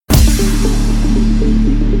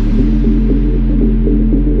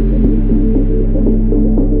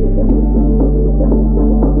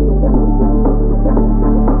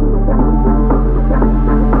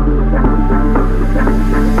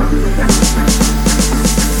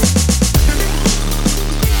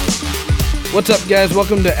What's up, guys?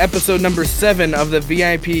 Welcome to episode number 7 of the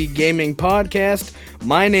VIP Gaming Podcast.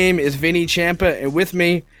 My name is Vinny Champa, and with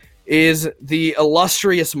me is the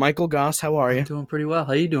illustrious Michael Goss. How are you? Doing pretty well.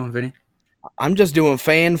 How you doing, Vinny? I'm just doing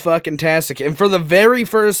fan-fucking-tastic. And for the very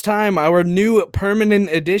first time, our new permanent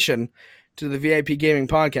addition to the VIP Gaming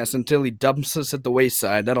Podcast, until he dumps us at the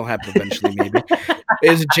wayside, that'll happen eventually maybe,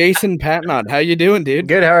 is Jason Patnod. How you doing, dude?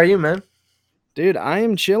 Good, how are you, man? Dude, I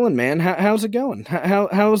am chilling, man. How's it going?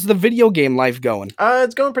 How's the video game life going?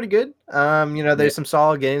 It's going pretty good. There's some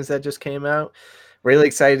solid games that just came out. Really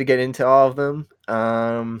excited to get into all of them.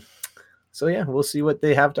 So yeah, we'll see what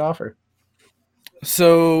they have to offer.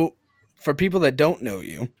 So, for people that don't know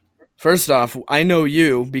you, first off, I know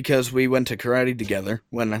you because we went to karate together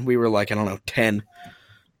when we were like, I don't know, 10.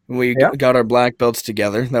 We got our black belts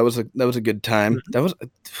together. That was a good time. That was,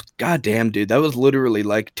 goddamn, dude. That was literally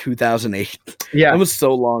like 2008. Yeah, that was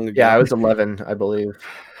so long ago. Yeah, I was 11, I believe.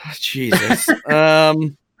 Jesus. Yeah,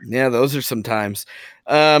 those are some times.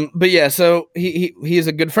 But yeah, so he is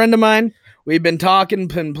a good friend of mine. We've been talking,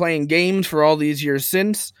 been playing games for all these years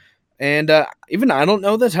since. And even I don't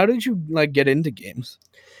know this. How did you like get into games?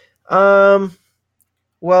 Well,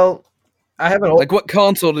 I have an what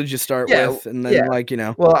console did you start with? And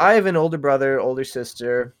then Well, I have an older brother, older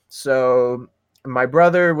sister. So my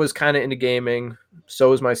brother was kind of into gaming. So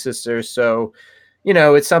was my sister. So,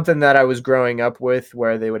 it's something that I was growing up with,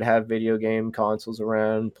 where they would have video game consoles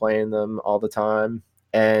around, playing them all the time.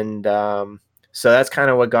 And so that's kind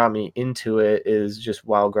of what got me into it, is just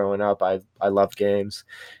while growing up, I loved games.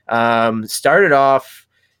 Started off,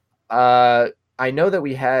 I know that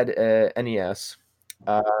we had a NES.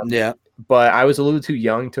 But I was a little too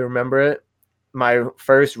young to remember it. My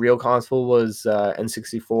first real console was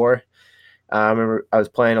N64. I remember I was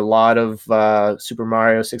playing a lot of Super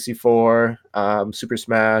Mario 64, Super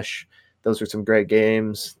Smash. Those were some great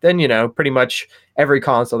games. Then, pretty much every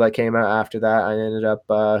console that came out after that, I ended up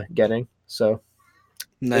getting. So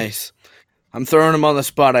nice. I'm throwing him on the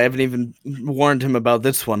spot. I haven't even warned him about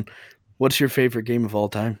this one. What's your favorite game of all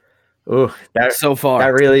time? Oh, so far.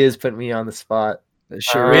 That really is putting me on the spot.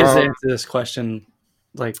 Sure. We answered this question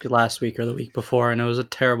like last week or the week before, and it was a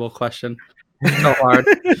terrible question. So hard.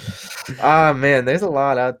 Man, there's a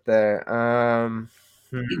lot out there. How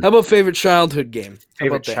about favorite childhood game?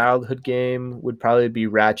 Favorite childhood game would probably be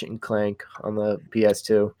Ratchet and Clank on the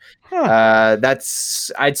PS2. Huh. That's,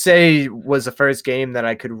 I'd say, was the first game that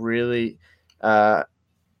I could really, get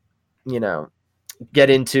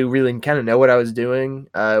into, really kind of know what I was doing.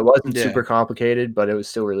 It wasn't super complicated, but it was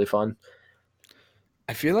still really fun.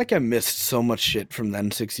 I feel like I missed so much shit from the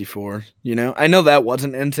N64, I know that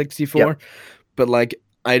wasn't N64, but like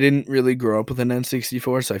I didn't really grow up with an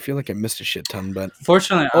N64, so I feel like I missed a shit ton, but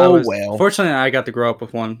fortunately I got to grow up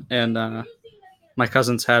with one, and my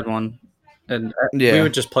cousins had one, and we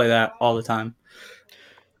would just play that all the time.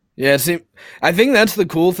 Yeah, see, I think that's the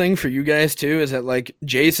cool thing for you guys too, is that like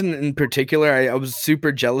Jason in particular, I was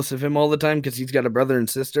super jealous of him all the time because he's got a brother and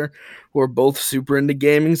sister who are both super into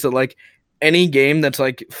gaming, so like any game that's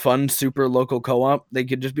like fun, super local co-op, they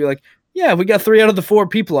could just be like, yeah, we got 3 out of the 4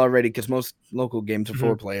 people already, because most local games are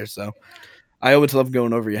 4 players. So I always love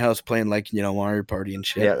going over your house playing like, Mario Party and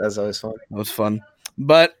shit. Yeah, that's always fun. That was fun.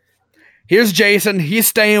 But here's Jason. He's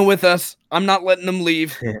staying with us. I'm not letting him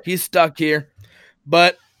leave. He's stuck here.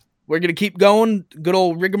 But we're going to keep going. Good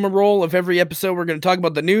old rigmarole of every episode. We're going to talk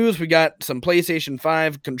about the news. We got some PlayStation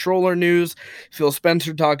 5 controller news. Phil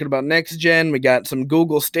Spencer talking about next gen. We got some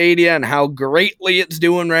Google Stadia and how greatly it's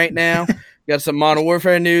doing right now. We got some Modern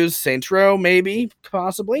Warfare news. Saints Row, maybe,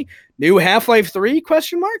 possibly. New Half-Life 3, ?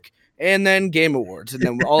 And then Game Awards. And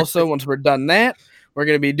then also, once we're done that, we're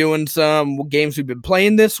going to be doing some games we've been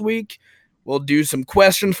playing this week. We'll do some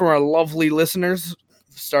questions from our lovely listeners,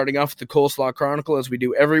 starting off with the Coleslaw Chronicle, as we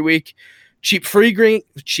do every week. Cheap free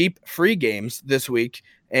games this week,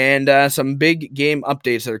 and some big game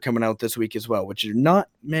updates that are coming out this week as well, which are not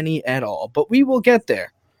many at all, but we will get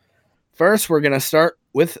there. First, we're going to start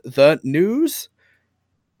with the news.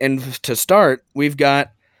 And to start,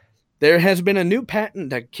 there has been a new patent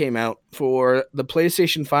that came out for the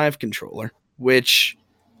PlayStation 5 controller, which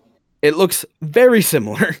it looks very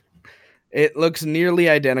similar. It looks nearly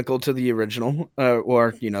identical to the original,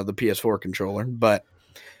 or the PS4 controller. But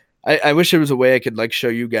I wish there was a way I could like show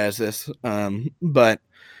you guys this. But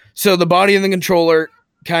so the body of the controller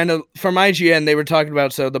kind of, from IGN, they were talking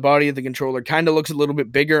about, so the body of the controller kind of looks a little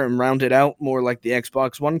bit bigger and rounded out, more like the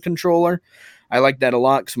Xbox One controller. I like that a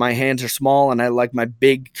lot because my hands are small and I like my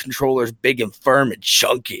big controllers big and firm and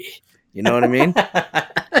chunky. You know what I mean?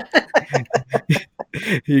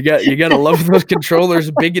 You got to love those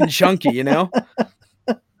controllers big and chunky,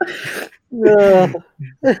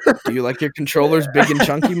 Do you like your controllers big and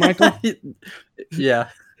chunky, Michael? Yeah.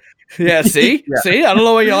 Yeah, see? Yeah. See? I don't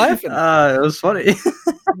know why you're laughing. It was funny.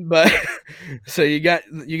 But so you got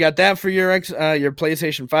that for your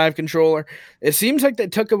PlayStation 5 controller. It seems like they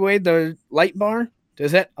took away the light bar.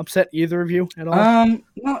 Does that upset either of you at all?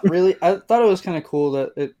 Not really. I thought it was kind of cool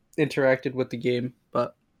that it interacted with the game,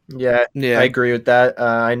 but yeah, I agree with that.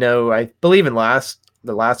 I believe in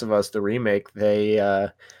The Last of Us, the remake, they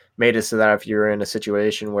made it so that if you were in a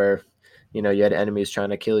situation where, you had enemies trying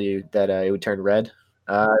to kill you, that it would turn red.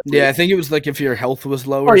 I think it was like if your health was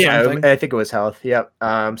low or something. I think it was health. Yep.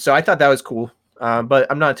 So I thought that was cool. But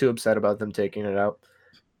I'm not too upset about them taking it out.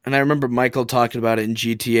 And I remember Michael talking about it in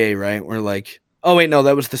GTA, right? Where like, oh wait, no,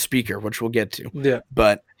 that was the speaker, which we'll get to. Yeah.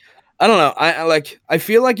 But I don't know. I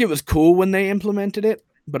feel like it was cool when they implemented it,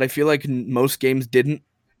 but I feel like most games didn't.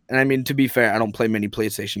 And I mean, to be fair, I don't play many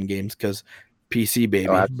PlayStation games because PC baby.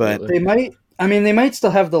 But they might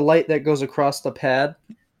still have the light that goes across the pad.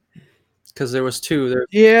 Because there was two.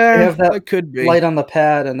 They have that could be light on the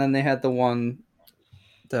pad, and then they had the one,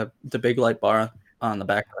 the big light bar on the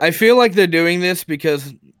back. I feel like they're doing this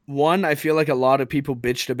because one, I feel like a lot of people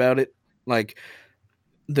bitched about it, like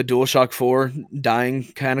the DualShock 4 dying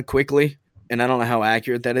kind of quickly, and I don't know how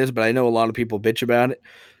accurate that is, but I know a lot of people bitch about it,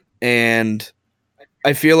 and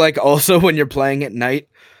I feel like also when you're playing at night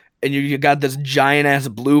and you got this giant ass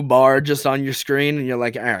blue bar just on your screen, and you're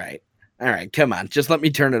like, all right, come on, just let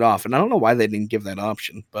me turn it off. And I don't know why they didn't give that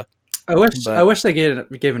option, but I wish they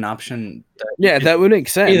gave an option. That would make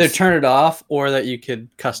sense. Either turn it off or that you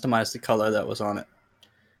could customize the color that was on it.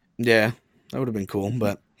 Yeah, that would have been cool,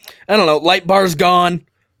 but I don't know. Light bar's gone.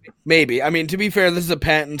 Maybe. I mean, to be fair, this is a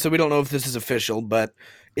patent, so we don't know if this is official, but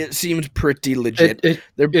it seems pretty legit.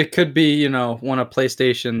 It could be, one of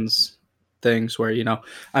PlayStation's things where,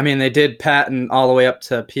 they did patent all the way up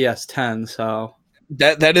to PS10, so...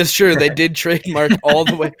 That is true. They did trademark all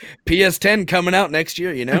the way. PS10 coming out next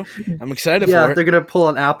year, I'm excited for it. Yeah, they're going to pull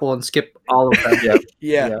an Apple and skip all of them.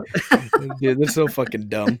 Yeah. Dude, that's so fucking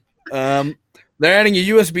dumb. They're adding a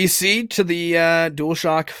USB-C to the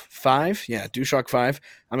DualShock 5. Yeah, DualShock 5.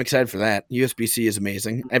 I'm excited for that. USB-C is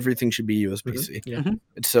amazing. Everything should be USB-C. Mm-hmm. Yeah.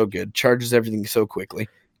 It's so good. Charges everything so quickly.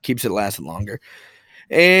 Keeps it lasting longer.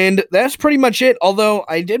 And that's pretty much it. Although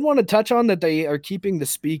I did want to touch on that they are keeping the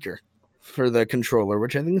speaker for the controller,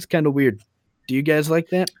 which I think is kind of weird. Do you guys like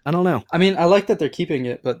that? I don't know. I mean, I like that they're keeping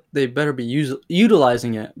it, but they better be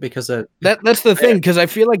utilizing it because that's the thing. Because I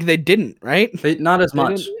feel like they didn't, right? Not as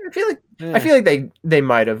much. I feel like they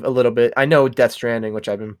might have a little bit. I know Death Stranding, which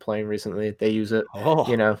I've been playing recently, they use it.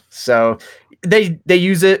 So they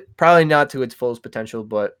use it probably not to its fullest potential,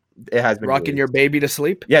 but it has been rocking your baby to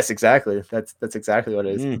sleep. Yes, exactly. That's exactly what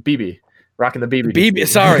it is. BB, rocking the BB. BB.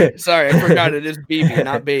 Sorry, I forgot it is BB,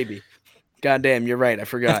 not baby. God damn, you're right. I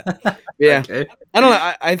forgot. Yeah. Okay. I don't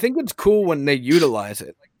know. I think it's cool when they utilize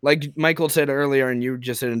it. Like Michael said earlier, and you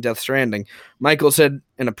just said in Death Stranding, Michael said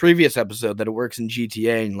in a previous episode that it works in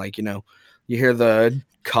GTA, and you hear the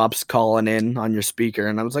cops calling in on your speaker,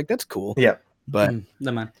 and I was like, that's cool. Yeah. But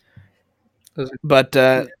no man. But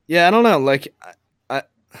yeah, I don't know. Like I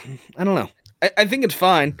don't know. I think it's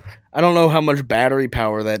fine. I don't know how much battery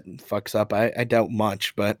power that fucks up. I doubt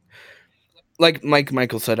much, but like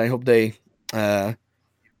Michael said, I hope they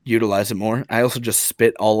utilize it more. I also just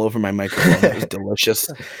spit all over my microphone. It was delicious.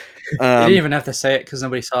 You didn't even have to say it because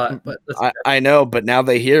nobody saw it, but I know, but now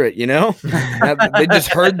they hear it, They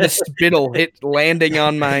just heard the spittle hit landing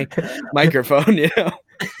on my microphone,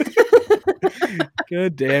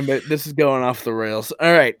 God damn it. This is going off the rails.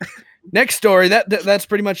 All right. Next story. That's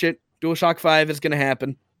pretty much it. DualShock 5 is going to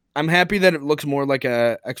happen. I'm happy that it looks more like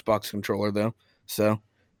a Xbox controller, though. So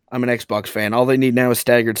I'm an Xbox fan. All they need now is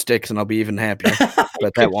staggered sticks, and I'll be even happier.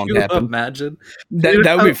 But that won't happen. Imagine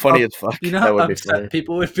that would be funny as fuck. That would be funny.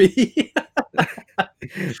 People would be.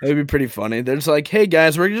 That would be pretty funny. They're just like, hey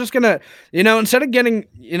guys, we're just gonna, instead of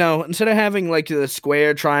having like the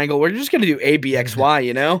square triangle, we're just gonna do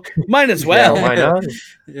ABXY. Might as well. Yeah, why not?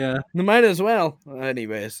 Yeah, might as well.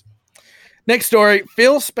 Anyways, next story.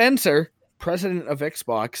 Phil Spencer, president of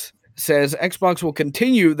Xbox, says Xbox will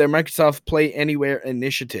continue their Microsoft Play Anywhere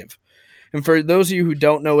initiative. And for those of you who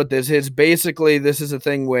don't know what this is, basically this is a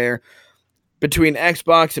thing where between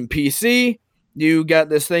Xbox and PC, you got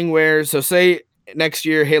this thing where, so say next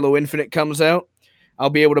year Halo Infinite comes out, I'll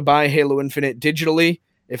be able to buy Halo Infinite digitally.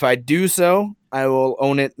 If I do so, I will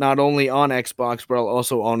own it not only on Xbox, but I'll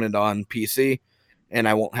also own it on PC, and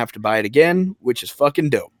I won't have to buy it again, which is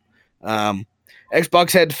fucking dope.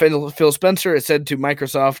 Xbox head Phil Spencer has said to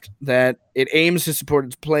Microsoft that it aims to support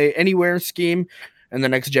its Play Anywhere scheme in the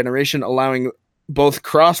next generation, allowing both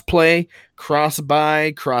cross-play,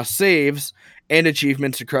 cross-buy, cross-saves, and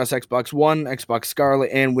achievements across Xbox One, Xbox Scarlet,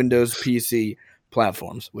 and Windows PC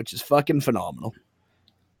platforms, which is fucking phenomenal.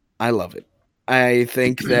 I love it. I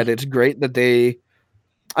think that it's great that they...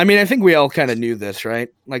 I mean, I think we all kind of knew this, right?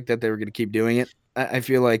 Like, that they were going to keep doing it. I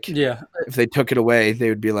feel like if they took it away, they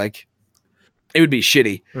would be like... It would be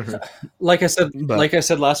shitty. Like I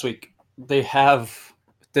said last week, they have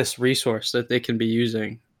this resource that they can be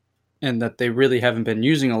using and that they really haven't been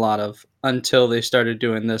using a lot of until they started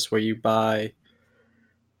doing this, where you buy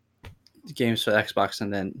games for Xbox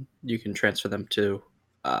and then you can transfer them to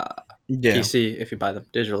PC if you buy them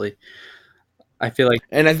digitally. I feel like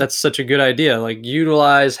that's such a good idea. Like,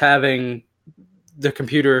 utilize having the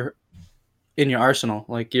computer in your arsenal.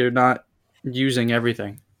 Like, you're not using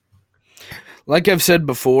everything. Like I've said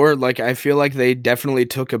before, like, I feel like they definitely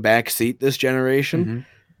took a back seat this generation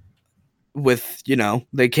with, you know,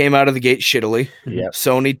 they came out of the gate shittily. Yep.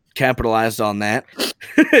 Sony capitalized on that.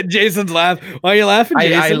 Jason's laughing. Why are you laughing,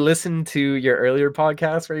 Jason? I listened to your earlier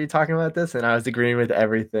podcast where you were talking about this, and I was agreeing with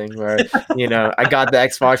everything where, you know, I got the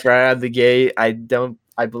Xbox right out of the gate. I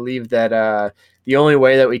believe that the only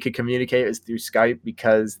way that we could communicate is through Skype,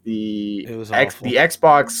 because the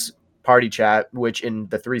Xbox party chat, which in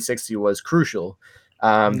the 360 was crucial,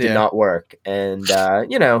 did not work. And,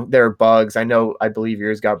 you know, there are bugs. I believe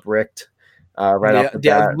yours got bricked right off the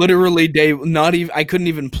bat. Literally, I couldn't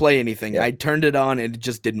even play anything. I turned it on and it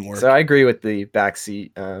just didn't work. So I agree with the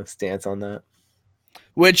backseat stance on that.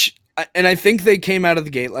 And I think they came out of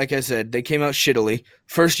the gate, like I said, they came out shittily.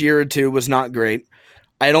 First year or two was not great.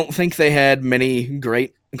 I don't think they had many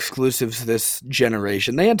great exclusives this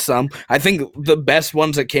generation. They had some. I think the best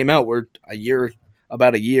ones that came out were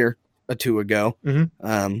about a year or two ago.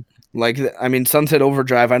 Sunset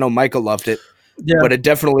Overdrive, I know Michael loved it, but it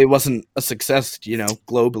definitely wasn't a success, you know,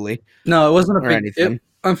 globally. No, it wasn't anything.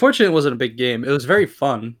 Unfortunately, it wasn't a big game. It was very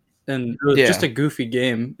fun, and it was just a goofy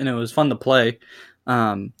game, and it was fun to play.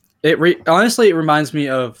 Honestly, it reminds me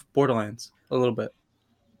of Borderlands a little bit.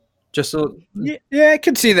 I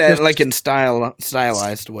could see that, like, in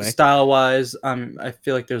stylized way. Style-wise, I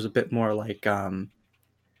feel like there's a bit more like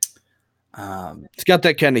it's got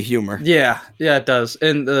that kind of humor. Yeah, it does.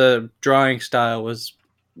 And the drawing style was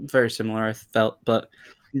very similar, I felt, but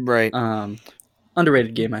right.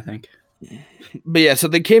 Underrated game, I think. But yeah, so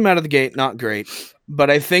they came out of the gate not great, but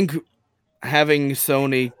I think having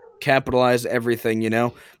Sony capitalize everything, you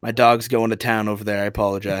know, my dog's going to town over there. I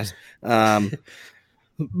apologize.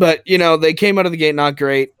 But, you know, they came out of the gate not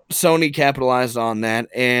great. Sony capitalized on that.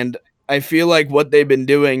 And I feel like what they've been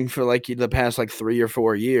doing for, like, the past, like, 3 or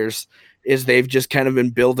 4 years is they've just kind of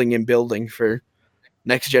been building and building for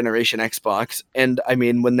next generation Xbox. And, I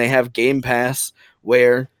mean, when they have Game Pass,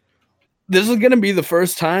 where this is going to be the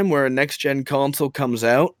first time where a next-gen console comes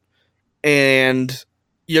out and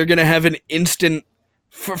you're going to have an instant...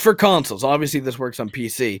 For consoles, obviously this works on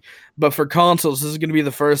PC, but for consoles, this is going to be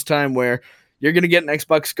the first time where you're going to get an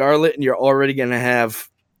Xbox Scarlet and you're already going to have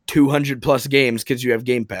 200 plus games because you have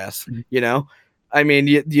Game Pass, you know? I mean,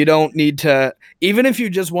 you don't need to, even if you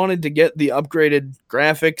just wanted to get the upgraded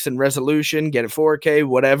graphics and resolution, get it 4K,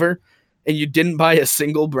 whatever, and you didn't buy a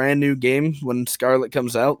single brand new game when Scarlet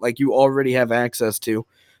comes out, like, you already have access to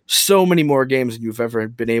so many more games than you've ever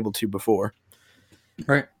been able to before.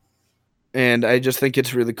 Right. And I just think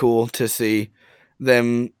it's really cool to see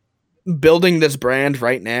them building this brand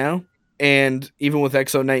right now. And even with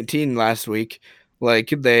XO19 last week,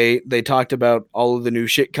 like, they talked about all of the new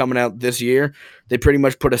shit coming out this year. They pretty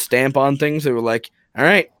much put a stamp on things. They were like, all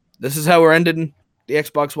right, this is how we're ending the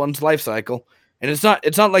Xbox One's life cycle. And it's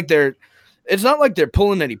not like they're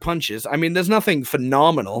pulling any punches. I mean, there's nothing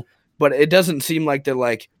phenomenal, but it doesn't seem like they're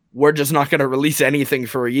like, we're just not going to release anything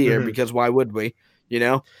for a year because why would we, you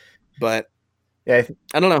know? But yeah,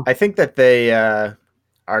 I don't know. I think that they are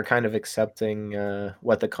kind of accepting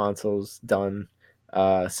what the console's done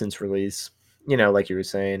since release. You know, like you were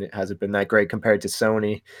saying, it hasn't been that great compared to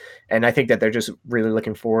Sony. And I think that they're just really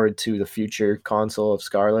looking forward to the future console of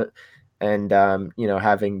Scarlet and, you know,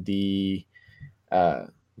 having the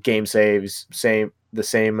game saves, the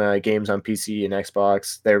same games on PC and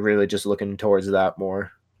Xbox. They're really just looking towards that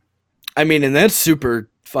more. I mean, and that's super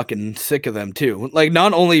fucking sick of them too. Like,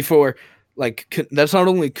 not only for, like, that's not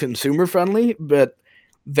only consumer friendly, but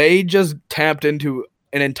they just tapped into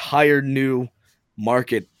an entire new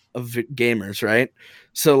market of gamers, right?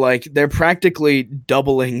 So, like, they're practically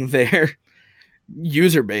doubling their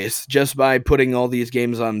user base just by putting all these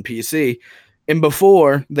games on PC. And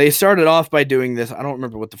before, they started off by doing this. I don't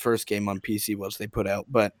remember what the first game on PC was they put out,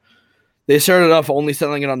 but they started off only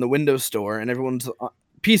selling it on the Windows Store, and everyone's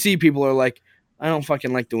PC people are like, I don't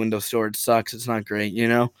fucking like the Windows Store. It sucks. It's not great, you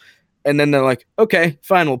know? And then they're like, okay,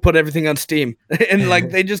 fine, we'll put everything on Steam. And like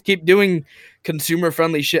they just keep doing consumer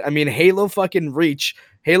friendly shit. I mean, Halo fucking Reach,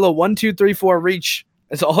 Halo 1, 2, 3, 4 Reach,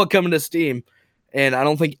 it's all coming to Steam. And I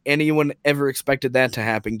don't think anyone ever expected that to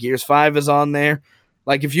happen. Gears 5 is on there.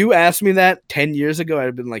 Like if you asked me that 10 years ago, I'd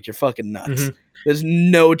have been like, you're fucking nuts. Mm-hmm. There's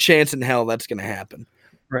no chance in hell that's going to happen.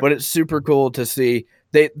 Right. But it's super cool to see.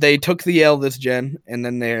 They took the L this gen, and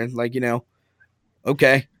then they're like, you know,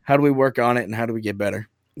 okay, how do we work on it and how do we get better?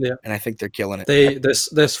 Yeah. And I think they're killing it.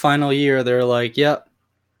 This final year, they're like, yep,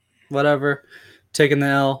 whatever, taking the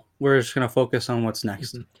L. We're just going to focus on what's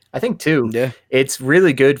next. I think, too, it's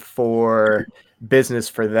really good for business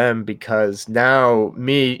for them because now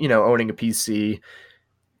me, you know, owning a PC,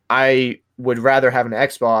 I would rather have an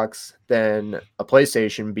Xbox than a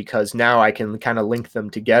PlayStation because now I can kind of link them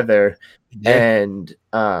together. Yeah. And,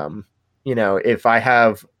 you know, if I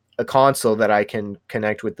have a console that I can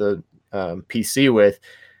connect with the PC with,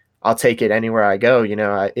 I'll take it anywhere I go. You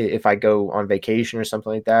know, if I go on vacation or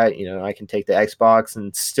something like that, you know, I can take the Xbox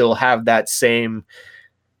and still have that same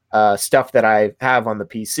stuff that I have on the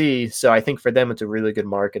PC. So I think for them, it's a really good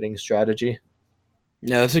marketing strategy.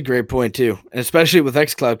 Yeah, that's a great point too, and especially with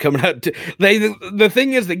xCloud coming out. The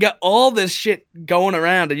thing is, they got all this shit going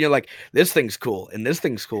around, and you're like, this thing's cool, and this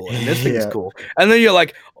thing's cool, and this thing's cool, and then you're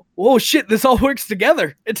like, oh shit, this all works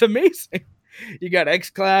together. It's amazing. You got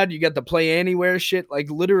xCloud, you got the Play Anywhere shit. Like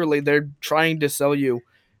literally, they're trying to sell you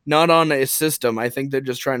not on a system. I think they're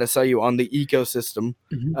just trying to sell you on the ecosystem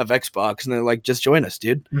of Xbox, and they're like, just join us,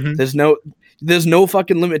 dude. There's no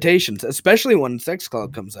fucking limitations, especially when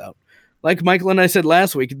xCloud comes out. Like Michael and I said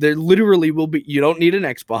last week, there literally will be. You don't need an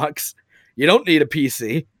Xbox, you don't need a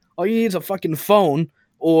PC. All you need is a fucking phone,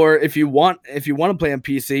 or if you want to play on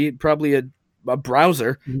PC, probably a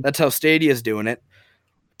browser. That's how Stadia is doing it.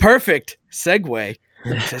 Perfect segue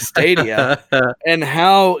to Stadia and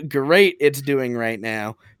how great it's doing right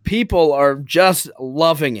now. People are just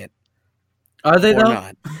loving it. Are they or though?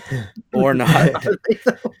 Not? Or not?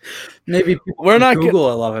 Maybe we're not Google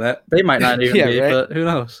are loving it. They might not even be, right? But who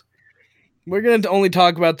knows? We're going to only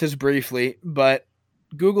talk about this briefly, but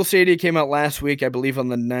Google Stadia came out last week, I believe, on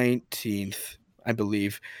the 19th, I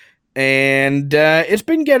believe. And it's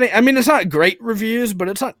been getting, I mean, it's not great reviews, but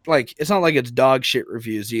it's not like it's dog shit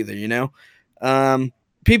reviews either, you know?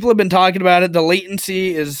 People have been talking about it. The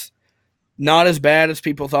latency is not as bad as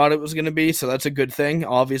people thought it was going to be, so that's a good thing.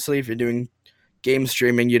 Obviously, if you're doing game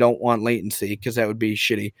streaming, you don't want latency because that would be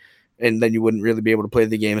shitty, and then you wouldn't really be able to play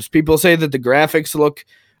the games. People say that the graphics look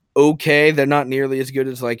okay. They're not nearly as good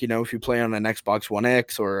as, like, you know, if you play on an Xbox One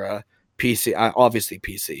X or a PC, obviously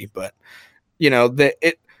PC, but, you know,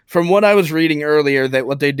 from what I was reading earlier, that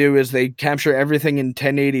what they do is they capture everything in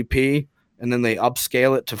 1080p and then they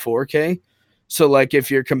upscale it to 4K. So, like,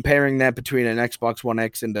 if you're comparing that between an Xbox One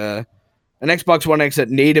X and an Xbox One X that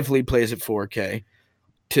natively plays at 4K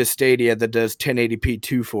to Stadia that does 1080p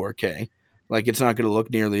to 4K, like, it's not going to look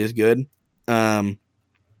nearly as good.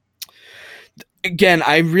 Again,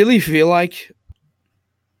 I really feel like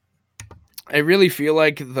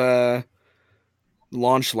the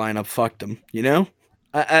launch lineup fucked them, you know?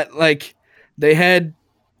 Like, they had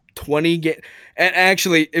 20 and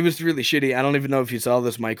actually, it was really shitty. I don't even know if you saw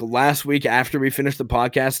this, Michael. Last week, after we finished the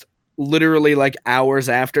podcast, literally like hours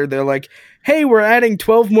after, they're like, hey, we're adding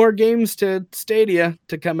 12 more games to Stadia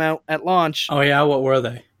to come out at launch. Oh, yeah? What were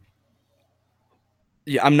they?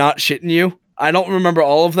 Yeah, I'm not shitting you. I don't remember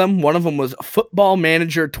all of them. One of them was Football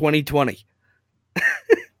Manager 2020.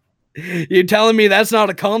 You're telling me that's not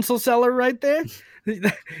a console seller right there?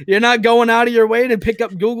 You're not going out of your way to pick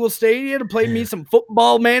up Google Stadia to play me some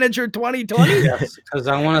Football Manager 2020? Yes, because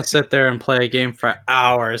I want to sit there and play a game for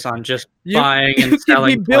hours on just buying and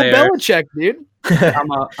selling Bill players. Belichick, dude.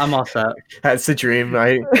 I'm all set. That's the dream.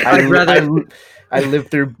 I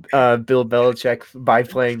live through Bill Belichick by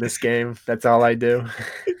playing this game. That's all I do.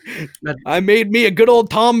 I made me a good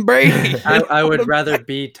old Tom Brady. I would rather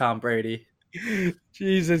be Tom Brady.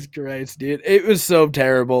 Jesus Christ, dude. It was so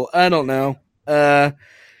terrible. I don't know.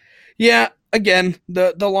 Yeah, again,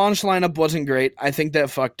 the launch lineup wasn't great. I think that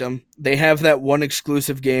fucked them. They have that one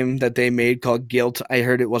exclusive game that they made called Guilt. I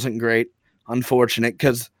heard it wasn't great. Unfortunate,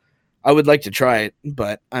 because I would like to try it,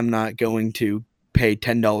 but I'm not going to pay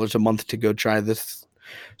 $10 a month to go try this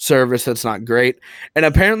service that's not great. And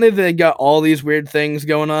apparently they got all these weird things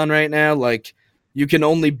going on right now, like you can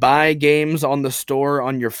only buy games on the store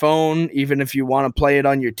on your phone, even if you want to play it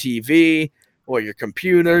on your TV or your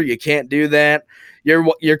computer. You can't do that.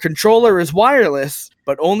 Your controller is wireless,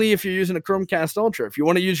 but only if you're using a Chromecast Ultra. If you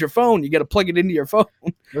want to use your phone, you got to plug it into your phone.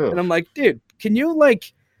 Ugh. And I'm like, dude, can you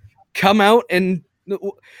come out and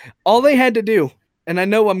all they had to do, and I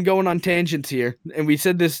know I'm going on tangents here, and we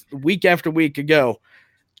said this week after week ago,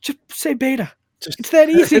 just say beta. It's that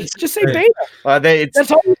easy. Just say beta. Well,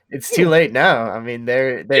 it's too late now. I mean,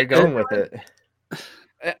 they're going with it.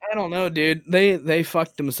 I don't know, dude. They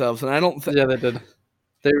fucked themselves, and I don't think. Yeah, they did.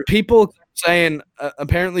 People saying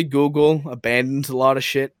apparently Google abandons a lot of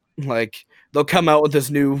shit. Like they'll come out with this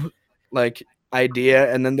new like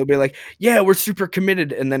idea, and then they'll be like, "Yeah, we're super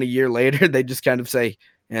committed," and then a year later, they just kind of say,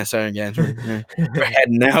 "Yeah, sorry guys, we're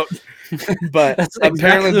heading out." But that's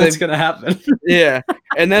apparently what's gonna happen. Yeah,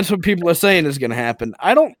 and that's what people are saying is gonna happen.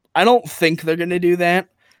 I don't think they're gonna do that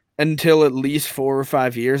until at least 4 or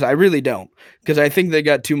 5 years. I really don't, because I think they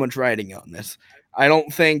got too much writing on this. I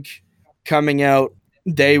don't think coming out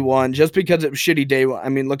day one, just because it was shitty day one. I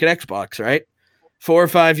mean, look at Xbox, right? 4 or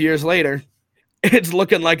 5 years later, it's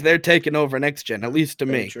looking like they're taking over next gen, at least to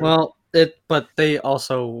me. Well, but they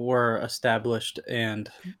also were established and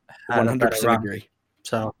 100% agree.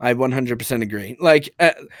 So I 100% agree. Like,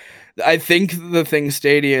 I think the thing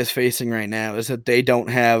Stadia is facing right now is that they don't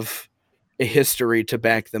have a history to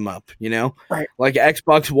back them up, you know? Right. Like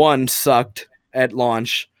Xbox One sucked at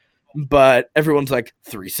launch, but everyone's like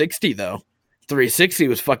 360 though. 360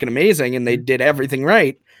 was fucking amazing and they did everything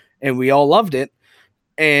right and we all loved it.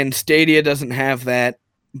 And Stadia doesn't have that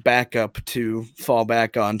backup to fall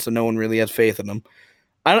back on, so no one really has faith in them.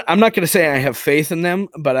 I'm not going to say I have faith in them,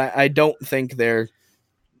 but I don't think they're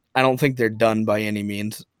done by any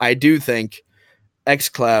means. I do think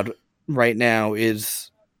xCloud right now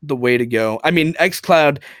is the way to go. I mean,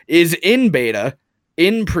 xCloud is in beta,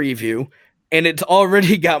 in preview, and it's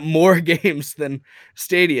already got more games than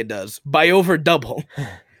Stadia does by over double.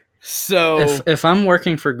 So if I'm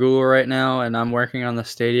working for Google right now and I'm working on the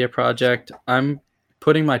Stadia project, I'm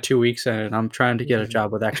putting my 2 weeks in and I'm trying to get a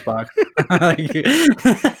job with Xbox.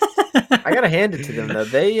 I gotta hand it to them though.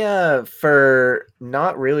 They for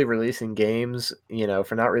not really releasing games, you know,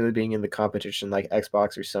 for not really being in the competition like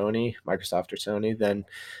Xbox or Sony, Microsoft or Sony, then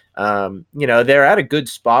you know, they're at a good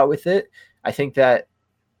spot with it. I think that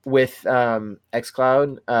with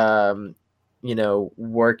xCloud, you know,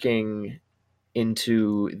 working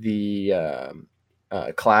into the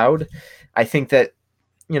cloud, I think that,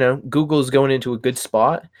 you know, Google's going into a good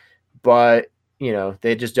spot, but you know,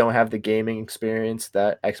 they just don't have the gaming experience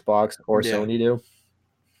that Xbox or Sony do.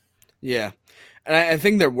 Yeah. And I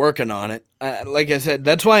think they're working on it. Like I said,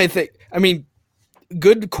 that's why I mean,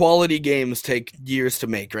 good quality games take years to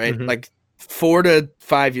make, right? Mm-hmm. Like 4 to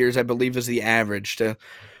 5 years, I believe, is the average to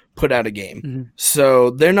put out a game. Mm-hmm. So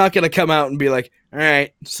they're not going to come out and be like, all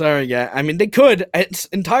right, sorry, guy. I mean, they could. It's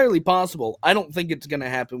entirely possible. I don't think it's going to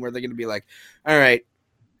happen where they're going to be like, all right,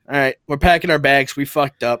 we're packing our bags. We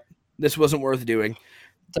fucked up. This wasn't worth doing.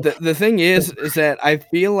 The thing is that I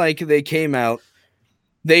feel like they came out,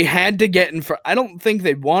 they had to get in front. I don't think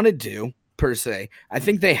they wanted to, per se. I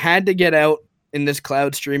think they had to get out in this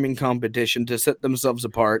cloud streaming competition to set themselves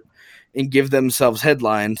apart and give themselves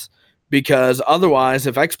headlines, because otherwise,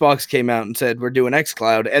 if Xbox came out and said, we're doing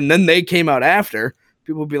xCloud, and then they came out after,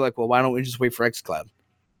 people would be like, well, why don't we just wait for xCloud?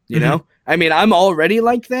 You know? I mean, I'm already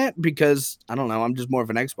like that because, I don't know, I'm just more of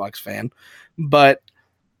an Xbox fan. But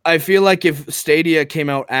I feel like if Stadia came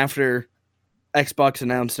out after Xbox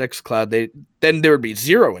announced xCloud, then there would be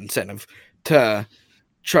zero incentive to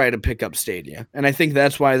try to pick up Stadia. And I think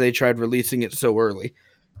that's why they tried releasing it so early,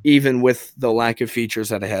 even with the lack of features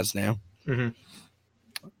that it has now. Mm-hmm.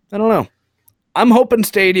 I don't know. I'm hoping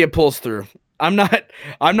Stadia pulls through. I'm not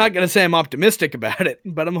going to say I'm optimistic about it,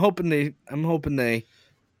 but I'm hoping they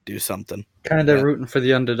do something. Kind of rooting for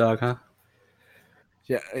the underdog, huh?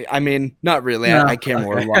 Yeah, I mean, not really. No, I care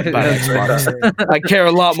more about Xbox. I care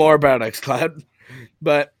a lot more about xCloud.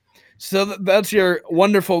 But so that's your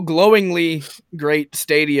wonderful, glowingly great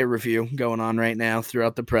Stadia review going on right now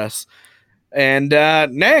throughout the press. And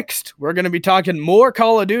next, we're going to be talking more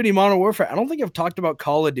Call of Duty Modern Warfare. I don't think I've talked about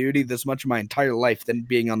Call of Duty this much in my entire life than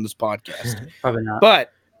being on this podcast. Probably not.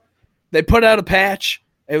 But they put out a patch.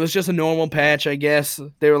 It was just a normal patch, I guess.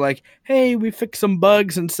 They were like, hey, we fixed some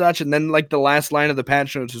bugs and such. And then like the last line of the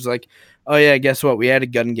patch notes was like, oh yeah, guess what? We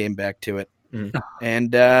added gun game back to it.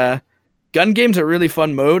 And gun game's a really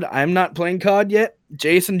fun mode. I'm not playing COD yet.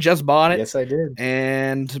 Jason just bought it. Yes, I did.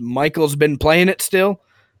 And Michael's been playing it still.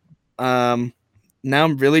 Now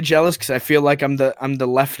I'm really jealous because I feel like I'm the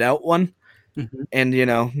left out one. Mm-hmm. And you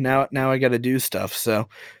know, now I got to do stuff. So,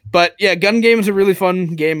 but yeah, gun game is a really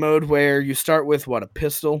fun game mode where you start with a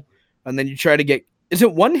pistol, and then you try to get. Is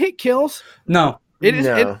it one hit kills? No, it is.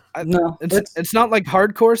 No. It's not like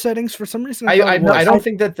hardcore settings for some reason. I don't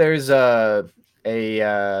think that there's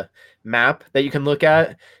a map that you can look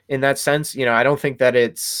at in that sense. You know, I don't think that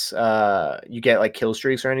it's you get like kill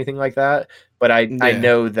streaks or anything like that, but I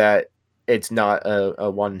know that it's not a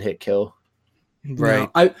one-hit kill. Right.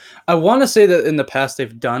 No, I want to say that in the past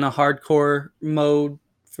they've done a hardcore mode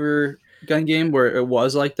for gun game where it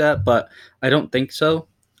was like that, but I don't think so.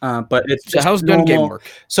 But it's just how's gun game work?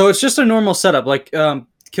 So it's just a normal setup. Like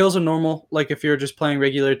kills are normal. Like if you're just playing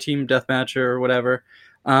regular team deathmatch or whatever,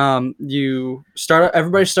 you start.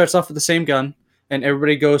 Everybody starts off with the same gun, and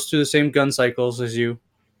everybody goes through the same gun cycles as you.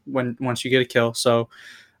 Once you get a kill, so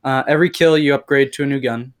every kill you upgrade to a new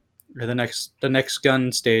gun. Or the next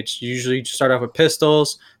gun stage. You usually start off with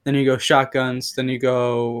pistols, then you go shotguns, then you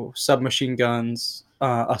go submachine guns,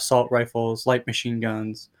 assault rifles, light machine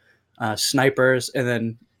guns, snipers, and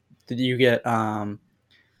then you get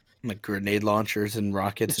like grenade launchers and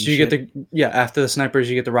rockets. So you get after the snipers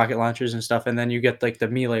you get the rocket launchers and stuff, and then you get like the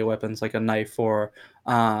melee weapons like a knife or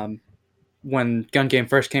when gun game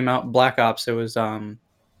first came out, Black Ops, it was the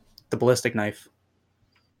ballistic knife.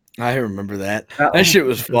 I remember that. That shit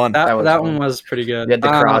was fun. That one was pretty good. Yeah, the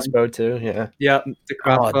crossbow too. Yeah. Yeah, the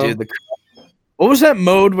crossbow. Oh, dude, what was that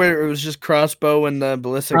mode where it was just crossbow and the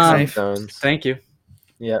ballistic knife? Thank you.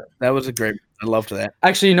 Yeah, that was a great. I loved that.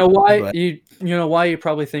 Actually, you know why you know why you're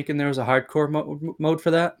probably thinking there was a hardcore mode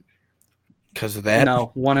for that? Because of that?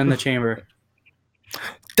 No, one in the chamber.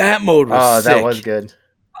 That mode was sick. That was good.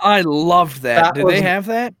 I loved that. Did they have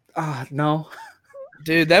that? No.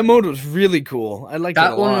 Dude, that mode was really cool. I liked that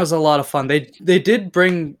it a lot. One was a lot of fun. They did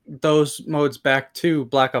bring those modes back to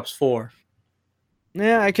Black Ops 4.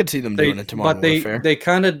 Yeah, I could see them doing it tomorrow. But they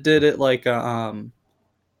kind of did it like a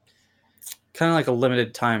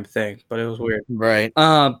limited time thing, but it was weird. Right.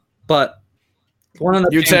 But one of the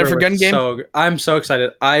You excited for gun game? So I'm so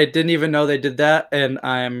excited. I didn't even know they did that, and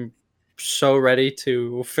I'm so ready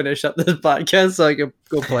to finish up this podcast so I can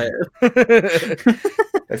go play it.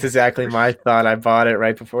 That's exactly my thought. I bought it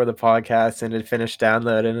right before the podcast and it finished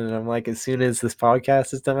downloading, and I'm like, as soon as this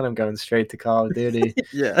podcast is done, I'm going straight to Call of Duty.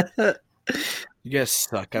 Yeah. You guys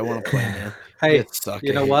suck. I want to play now. Hey,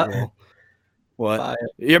 you know what? What?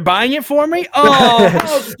 You're buying it for me?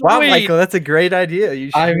 Oh, wow, Michael, that's a great idea.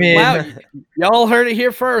 You should. Wow, y'all heard it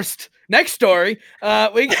here first. Next story.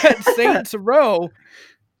 We got Saints Row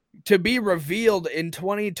to be revealed in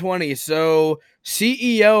 2020. So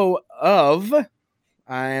CEO of...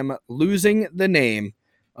 I'm losing the name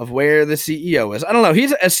of where the CEO is. I don't know.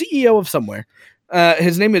 He's a CEO of somewhere.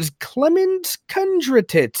 His name is Clement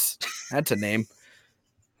Kundratitz. That's a name.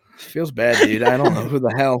 Feels bad, dude. I don't know who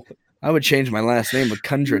the hell. I would change my last name with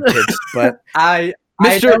Kundratitz, but I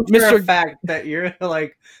know for a fact that you're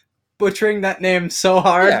like butchering that name so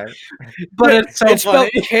hard, yeah. But it's so funny. Spelled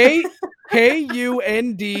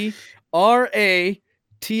Kundratitz.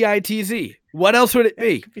 What else would it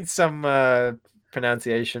be? It could be some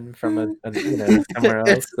pronunciation from somewhere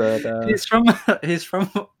else. But, he's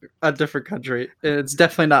from a different country. It's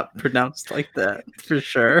definitely not pronounced like that for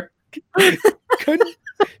sure.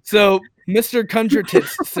 So Mr.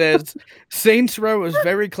 Kundratitz says Saints Row is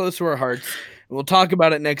very close to our hearts, and we'll talk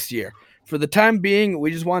about it next year. For the time being,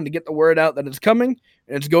 we just wanted to get the word out that it's coming,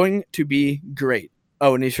 and it's going to be great.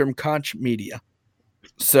 Oh, and he's from Koch Media.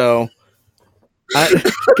 So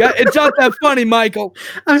it's not that funny, Michael.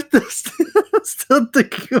 I'm still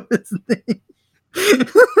thinking of his name.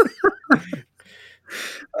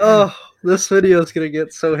 Oh, this video is gonna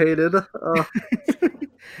get so hated. Oh.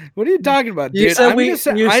 What are you talking about, dude? You said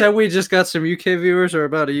we just got some UK viewers, or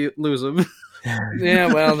about to lose them.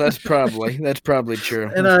 Yeah, well, that's probably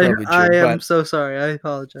true. And I am so sorry. I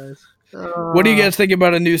apologize. What do you guys think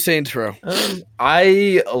about a new Saints Row?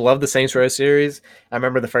 I love the Saints Row series. I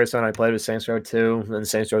remember the first one I played was Saints Row 2, and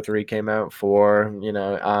Saints Row 3 came out 4.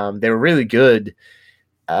 They were really good.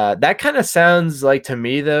 That kind of sounds like, to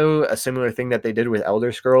me, though, a similar thing that they did with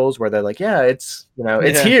Elder Scrolls, where they're like, yeah, it's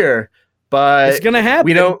here, but it's gonna happen.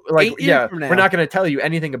 We don't we're not gonna tell you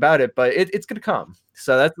anything about it, but it's gonna come.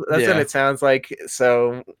 So that's what it sounds like.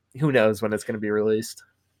 So who knows when it's gonna be released?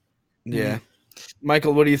 Yeah.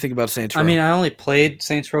 Michael, what do you think about Saints Row? I mean, I only played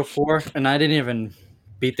Saints Row 4, and I didn't even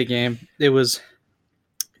beat the game.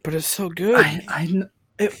 But it's so good.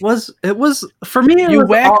 It was for me. You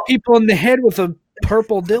whack people in the head with a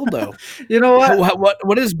purple dildo. You know what?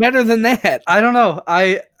 What is better than that? I don't know.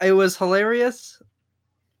 It was hilarious.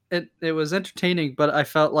 It was entertaining, but I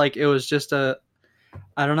felt like it was just I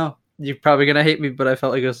don't know. You're probably gonna hate me, but I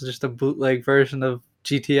felt like it was just a bootleg version of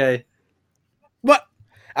GTA. What?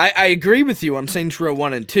 I agree with you on Saints Row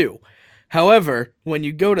 1 and 2. However, when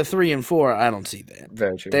you go to 3 and 4, I don't see that.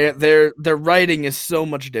 Very true. Their writing is so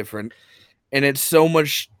much different, and it's so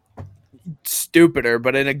much stupider,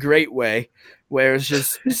 but in a great way, where it's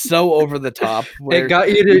just so over the top. It got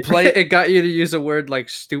you to use a word like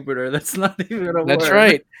stupider. That's not even a word. That's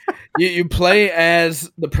right. You play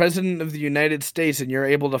as the president of the United States, and you're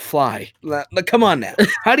able to fly. Come on now.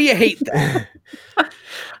 How do you hate that?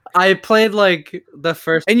 I played like the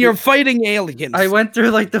first, and you're fighting aliens. I went through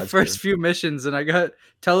like the first few missions, and I got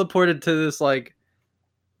teleported to this like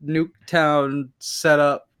Nuketown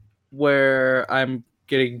setup where I'm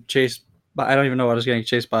getting chased by. I don't even know what I was getting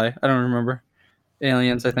chased by. I don't remember.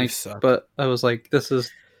 Aliens, I think. But I was like, this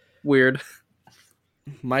is weird.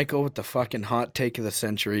 Michael with the fucking hot take of the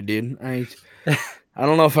century, dude. I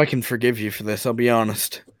don't know if I can forgive you for this. I'll be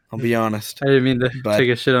honest. I didn't mean to take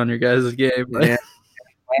a shit on your guys' game. But... Yeah.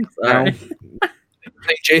 I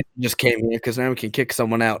think Jason just came here because now we can kick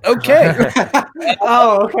someone out. Okay.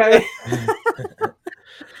 Oh, okay.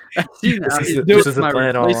 This is the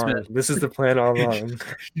plan all along. This is the plan all along.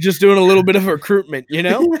 Just doing a little bit of recruitment, you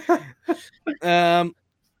know? All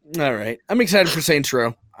right. I'm excited for Saints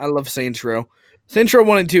Row. I love Saints Row. Saints Row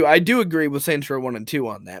 1 and 2. I do agree with Saints Row 1 and 2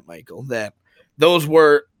 on that, Michael, that those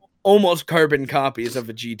were almost carbon copies of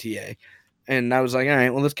a GTA. And I was like, all right,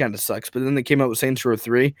 well, this kind of sucks. But then they came out with Saints Row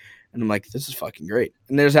 3, and I'm like, this is fucking great.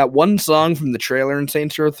 And there's that one song from the trailer in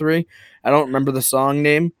Saints Row 3. I don't remember the song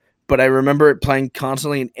name, but I remember it playing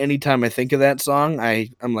constantly. And anytime I think of that song,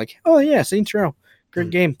 I'm like, oh, yeah, Saints Row. Great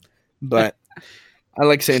game. But I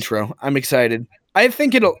like Saints Row. I'm excited. I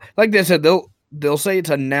think it'll, like they said, they'll say it's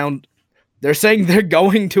announced. They're saying they're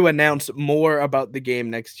going to announce more about the game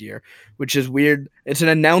next year, which is weird. It's an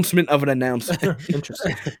announcement of an announcement.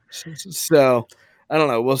 Interesting. So I don't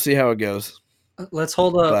know. We'll see how it goes. Let's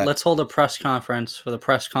hold a press conference for the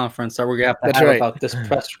press conference that we're gonna have to have about this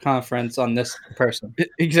press conference on this person.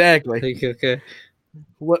 Exactly. Okay.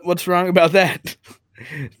 What's wrong about that?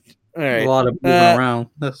 All right. A lot of moving around.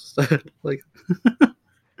 That's like.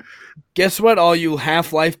 Guess what, all you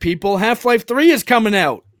Half-Life people? Half-Life 3 is coming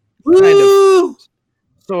out. Woo! Kind of.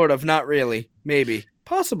 Sort of. Not really. Maybe.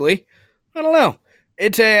 Possibly. I don't know.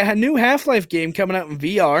 It's a new Half-Life game coming out in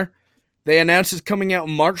VR. They announced it's coming out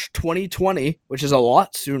in March 2020, which is a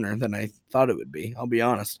lot sooner than I thought it would be. I'll be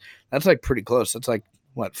honest. That's like pretty close. That's like,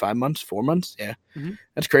 what, 5 months? 4 months? Yeah. Mm-hmm.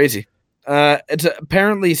 That's crazy. It's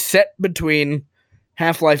apparently set between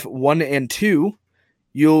Half-Life 1 and 2.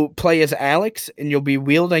 You'll play as Alex, and you'll be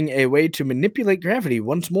wielding a way to manipulate gravity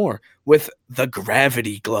once more with the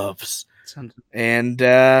gravity gloves. And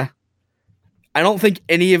I don't think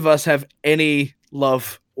any of us have any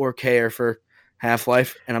love or care for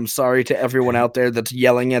Half-Life, and I'm sorry to everyone out there that's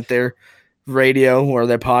yelling at their radio or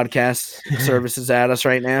their podcast services at us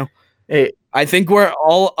right now. Hey, I think we're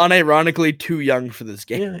all unironically too young for this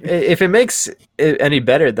game. Yeah, if it makes it any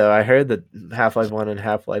better, though, I heard that Half-Life 1 and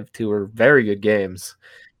Half-Life 2 were very good games.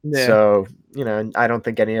 Yeah. So, I don't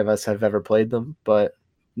think any of us have ever played them, but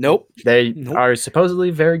they are supposedly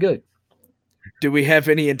very good. Do we have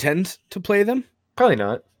any intent to play them? Probably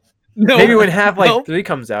not. No. Maybe when Half-Life 3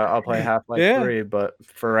 comes out, I'll play Half-Life 3, but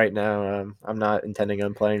for right now, I'm not intending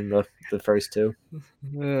on playing the first two.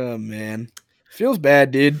 Oh, man. Feels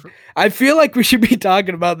bad, dude. I feel like we should be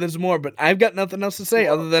talking about this more, but I've got nothing else to say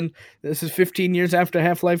other than this is 15 years after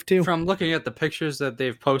Half-Life 2. From looking at the pictures that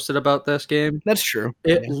they've posted about this game, that's true.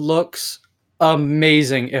 It looks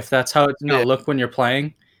amazing if that's how it's going to look when you're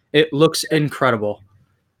playing. It looks incredible.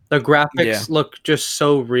 The graphics look just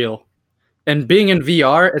so real. And being in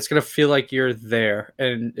VR, it's going to feel like you're there,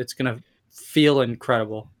 and it's going to feel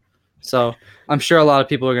incredible. So I'm sure a lot of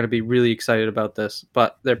people are going to be really excited about this,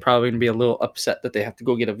 but they're probably going to be a little upset that they have to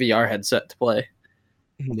go get a VR headset to play.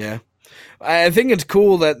 Yeah. I think it's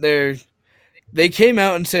cool that they came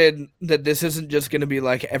out and said that this isn't just going to be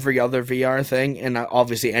like every other VR thing, and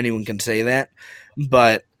obviously anyone can say that,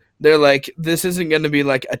 but they're like, this isn't going to be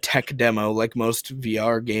like a tech demo like most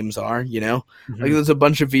VR games are, Mm-hmm. Like there's a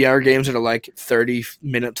bunch of VR games that are like 30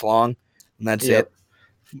 minutes long, and that's it.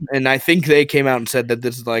 And I think they came out and said that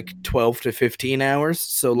this is like 12 to 15 hours.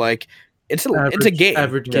 So like it's a game.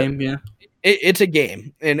 Average game, yeah. It's a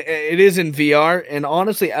game. And it is in VR. And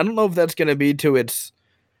honestly, I don't know if that's going to be to its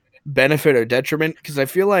benefit or detriment, because I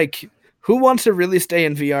feel like who wants to really stay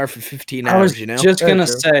in VR for 15 hours, I was just going to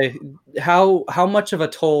say, how much of a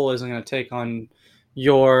toll is it going to take on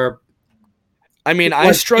your... I mean,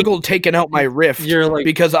 I struggled taking out my Rift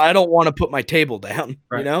because I don't want to put my table down,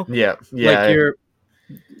 right. Yeah. Like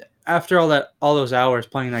after all those hours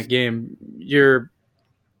playing that game, your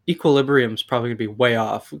equilibrium's probably gonna be way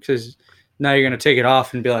off, because now you're gonna take it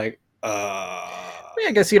off and be like,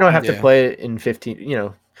 I guess you don't have to play it in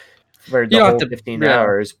 15 for the whole 15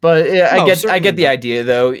 hours. But yeah, I get the idea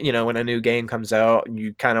though. When a new game comes out,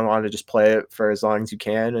 you kind of want to just play it for as long as you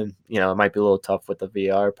can, and it might be a little tough with the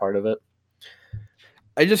VR part of it.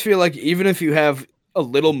 I just feel like even if you have a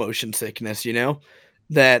little motion sickness,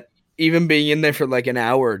 that even being in there for like an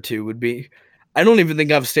hour or two would be. I don't even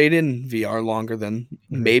think I've stayed in VR longer than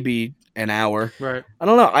maybe an hour. Right. I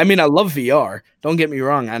don't know. I mean, I love VR. Don't get me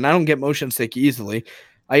wrong, and I don't get motion sick easily.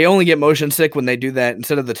 I only get motion sick when they do that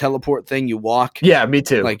instead of the teleport thing. You walk. Yeah, me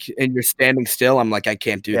too. Like, and you're standing still. I'm like, I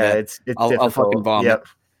can't do that. It's I'll fucking vomit. Yep.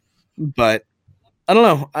 But I don't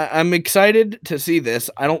know. I'm excited to see this.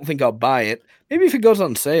 I don't think I'll buy it. Maybe if it goes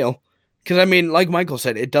on sale, because I mean, like Michael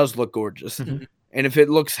said, it does look gorgeous, and if it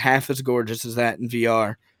looks half as gorgeous as that in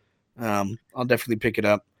VR, I'll definitely pick it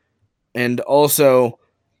up. And also,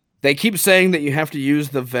 they keep saying that you have to use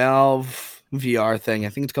the Valve VR thing. I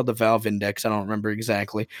think it's called the Valve Index. I don't remember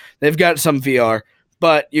exactly. They've got some VR,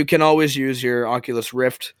 but you can always use your Oculus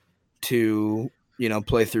Rift to,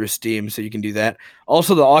 play through Steam, so you can do that.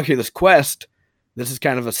 Also, the Oculus Quest, this is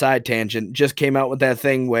kind of a side tangent, just came out with that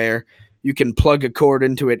thing where you can plug a cord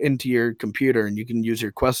into your computer, and you can use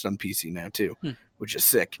your Quest on PC now too, which is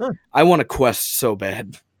sick. I want a Quest so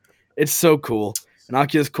bad. It's so cool. An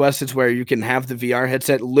Oculus Quest is where you can have the VR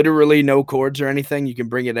headset, literally no cords or anything. You can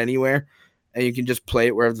bring it anywhere, and you can just play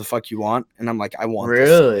it wherever the fuck you want. And I'm like, I want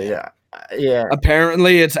really? this. Yeah.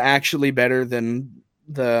 Apparently, it's actually better than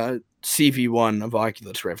the CV1 of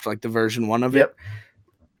Oculus Rift, like the version 1 of it.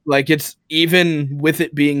 Like, it's even with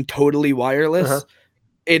it being totally wireless,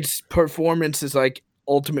 its performance is like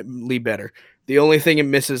ultimately better. The only thing it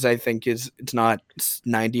misses, I think, is it's not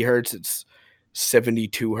 90 hertz. It's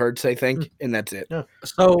 72 hertz, I think, and that's it. Yeah.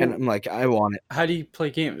 So, and I'm like, I want it. How do you play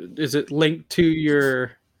game? Is it linked to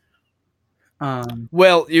your?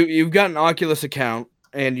 Well, you've got an Oculus account,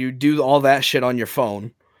 and you do all that shit on your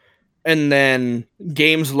phone, and then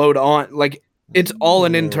games load on. Like, it's all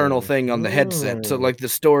an internal thing on the headset. So, like, the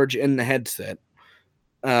storage in the headset.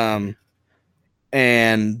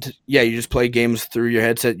 And yeah, you just play games through your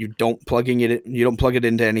headset. You don't plug it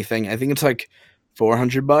into anything. I think it's like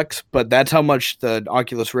 $400, but that's how much the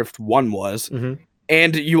Oculus Rift 1 was.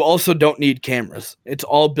 And you also don't need cameras. It's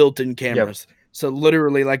all built-in cameras. So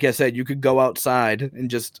literally, like I said, you could go outside and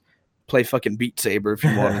just play fucking Beat Saber if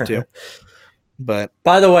you wanted to. But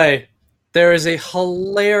by the way, there is a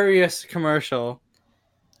hilarious commercial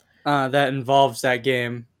that involves that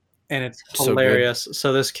game, and it's hilarious.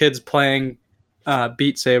 So this kid's playing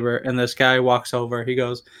Beat Saber, and this guy walks over. He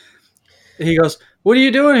goes, "What are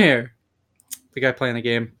you doing here?" The guy playing the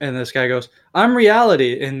game, and this guy goes, "I'm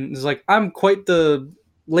Reality," and he's like, "I'm quite the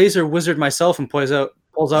laser wizard myself," and pulls out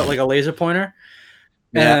like a laser pointer.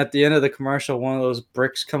 And at the end of the commercial, one of those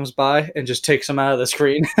bricks comes by and just takes him out of the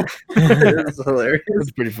screen. It's hilarious.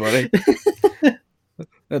 That's pretty funny.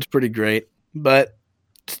 That's pretty great. But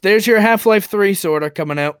there's your Half-Life 3 sorta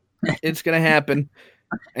coming out. It's gonna happen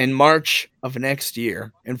in March of next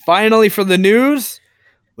year. And finally, for the news,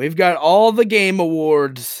 we've got all the Game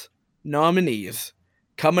Awards nominees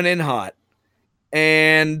coming in hot.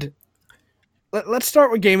 And let's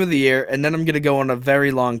start with Game of the Year, and then I'm going to go on a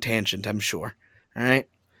very long tangent, I'm sure. All right?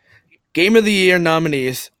 Game of the Year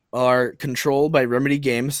nominees are Control by Remedy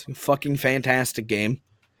Games. Fucking fantastic game.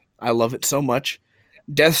 I love it so much.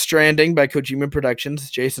 Death Stranding by Kojima Productions.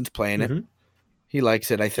 Jason's playing it. He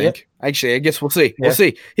likes it, I think. Yep. Actually, I guess we'll see. We'll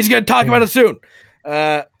see. He's going to talk about it soon.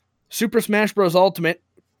 Super Smash Bros. Ultimate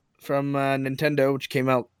from Nintendo, which came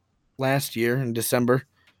out last year in December.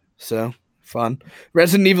 So, fun.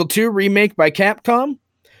 Resident Evil 2 Remake by Capcom.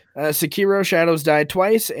 Sekiro Shadows Die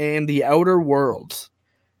Twice. And The Outer Worlds.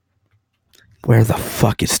 Where the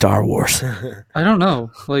fuck is Star Wars? I don't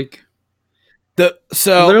know. Like,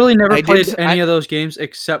 so literally never played any of those games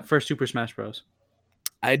except for Super Smash Bros.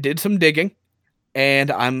 I did some digging.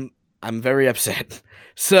 And I'm very upset.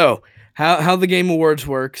 So, how the Game Awards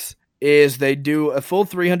works is they do a full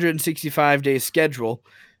 365-day schedule,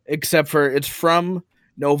 except for it's from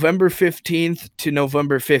November 15th to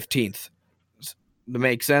November 15th. That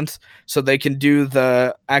makes sense? So they can do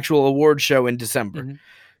the actual award show in December.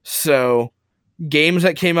 So, games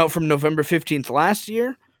that came out from November 15th last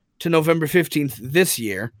year to November 15th this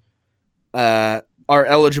year are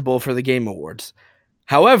eligible for the Game Awards.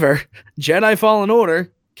 However, Jedi Fallen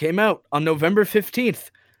Order came out on November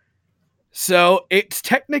 15th. So it's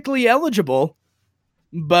technically eligible,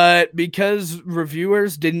 but because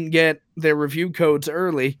reviewers didn't get their review codes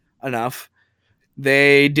early enough,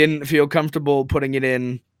 they didn't feel comfortable putting it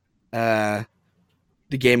in the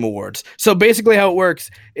Game Awards. So basically how it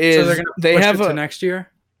works is they have to next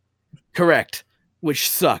year? Correct. which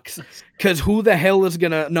sucks. Because who the hell is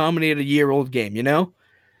going to nominate a year-old game, you know?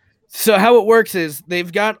 So how it works is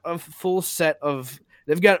they've got a full set of...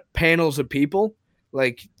 They've got panels of people,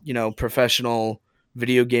 like, you know, professional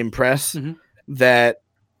video game press, that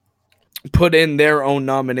put in their own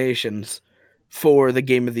nominations for the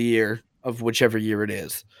game of the year of whichever year it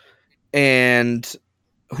is. And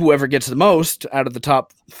whoever gets the most out of the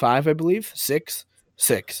top 5, I believe, six.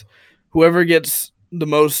 Whoever gets the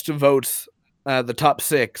most votes, the top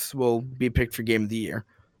 6 will be picked for game of the year,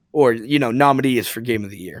 or, you know, nominees for game of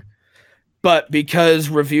the year. But because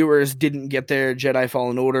reviewers didn't get their Jedi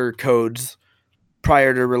Fallen Order codes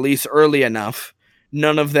prior to release early enough,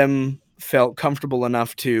 none of them felt comfortable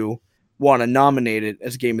enough to want to nominate it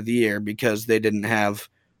as game of the year because they didn't have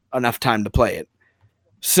enough time to play it.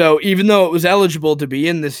 So even though it was eligible to be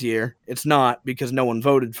in this year, it's not because no one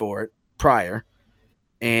voted for it prior.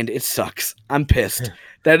 And it sucks. I'm pissed.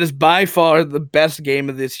 That is by far the best game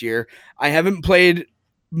of this year. I haven't played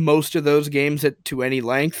most of those games to any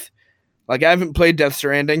length. Like, I haven't played Death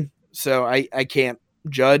Stranding, so I can't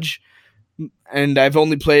judge. And I've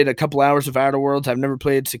only played a couple hours of Outer Worlds. I've never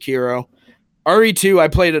played Sekiro. RE2 I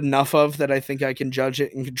played enough of that I think I can judge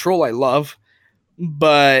it. And Control I love.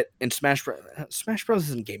 But in Smash Bros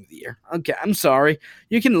isn't game of the year. Okay, I'm sorry.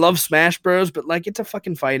 You can love Smash Bros, but like, it's a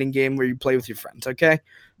fucking fighting game where you play with your friends, okay?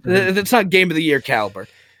 It's not game of the year caliber.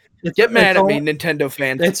 Get mad at me, Nintendo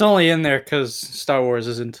fans. It's only in there because Star Wars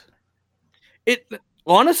isn't.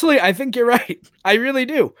 Honestly, I think you're right. I really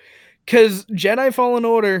do. Because Jedi Fallen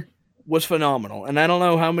Order was phenomenal. And I don't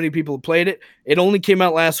know how many people played it. It only came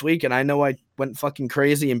out last week, and I know I went fucking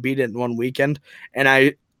crazy and beat it in one weekend.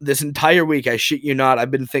 And this entire week, I shit you not, I've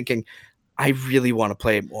been thinking, I really want to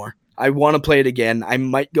play it more. I want to play it again. I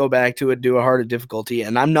might go back to it, do a harder difficulty,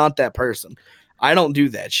 and I'm not that person. I don't do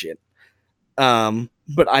that shit.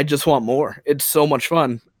 But I just want more. It's so much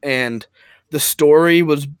fun. And the story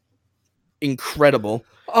was incredible.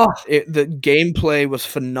 The gameplay was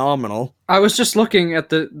phenomenal. I was just looking at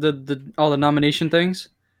the all the nomination things.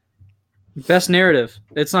 Best narrative.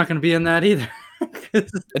 It's not going to be in that either.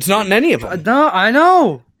 It's not in any of them. No, I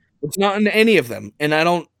know. It's not in any of them. And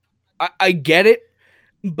I get it,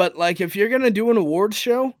 but like, if you're going to do an awards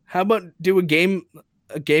show, how about do a game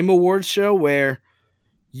awards show where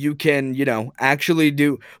you can, you know, actually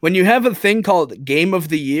do, when you have a thing called Game of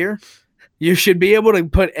the Year, you should be able to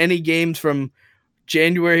put any games from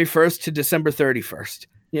January 1st to December 31st,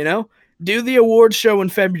 you know? Do the awards show in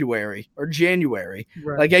February or January.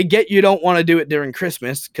 Right. Like, I get you don't want to do it during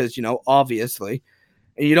Christmas because, you know, obviously.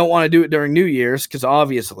 And you don't want to do it during New Year's because,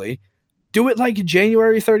 obviously. Do it like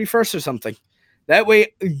January 31st or something. That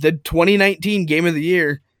way, the 2019 Game of the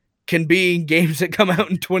Year can be games that come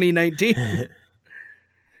out in 2019.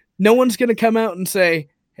 No one's going to come out and say,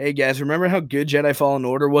 hey, guys, remember how good Jedi Fallen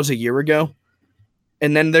Order was a year ago?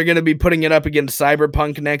 And then they're going to be putting it up against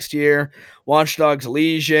Cyberpunk next year, Watch Dogs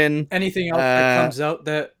Legion. Anything else that comes out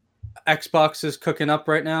that Xbox is cooking up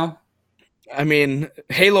right now? I mean,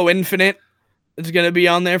 Halo Infinite is going to be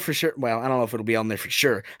on there for sure. Well, I don't know if it'll be on there for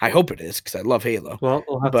sure. I hope it is because I love Halo. Well,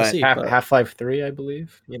 we'll have to see. Half-Life 3, I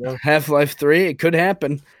believe. You know, Half-Life 3. It could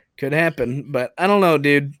happen. But I don't know,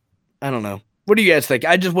 dude. I don't know. What do you guys think?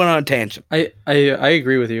 I just went on a tangent. I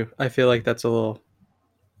agree with you. I feel like that's a little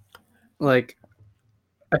like.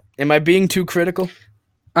 Am I being too critical?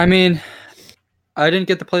 I mean, I didn't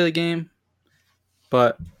get to play the game,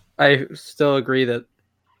 but I still agree that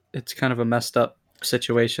it's kind of a messed up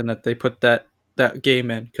situation that they put that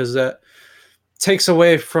game in, because that takes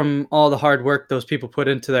away from all the hard work those people put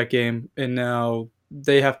into that game, and now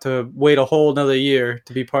they have to wait a whole another year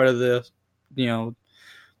to be part of the, you know,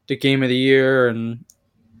 the Game of the Year and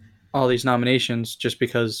all these nominations just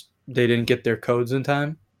because they didn't get their codes in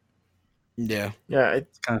time. Yeah,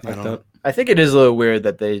 it's kind of fucked up. I think it is a little weird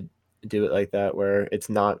that they do it like that, where it's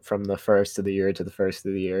not from the first of the year to the first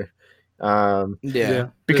of the year.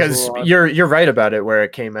 Because you're right about it, where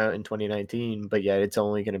it came out in 2019, but yet it's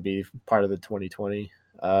only going to be part of the 2020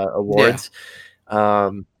 awards.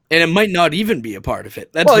 And it might not even be a part of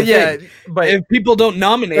it. That's thing. But if people don't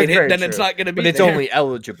nominate it, then it's not going to be. But it's only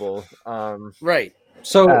eligible, right?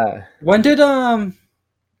 So when did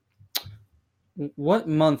what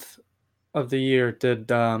month of the year did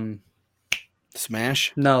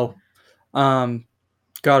Smash? No, God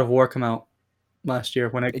of War come out last year?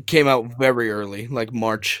 When it came out very early, like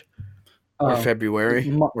March or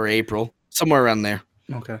February or April, somewhere around there.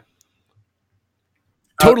 Okay.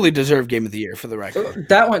 Totally deserved Game of the Year for the record.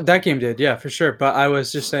 That game did, yeah, for sure. But I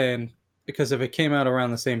was just saying, because if it came out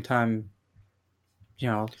around the same time, you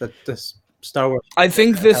know, that this Star Wars. I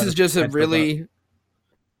think this is just a really.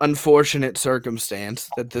 unfortunate circumstance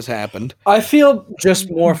that this happened. I feel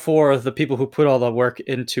just more for the people who put all the work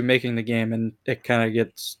into making the game, and it kind of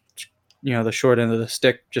gets, the short end of the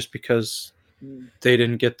stick just because they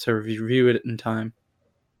didn't get to review it in time.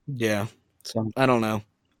 Yeah. So I don't know.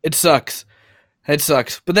 It sucks.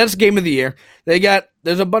 But that's Game of the Year.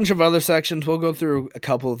 There's a bunch of other sections. We'll go through a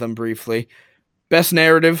couple of them briefly. Best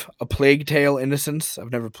Narrative, A Plague Tale: Innocence.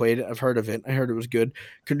 I've never played it. I've heard of it. I heard it was good.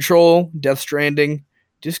 Control, Death Stranding,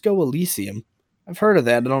 Disco Elysium. I've heard of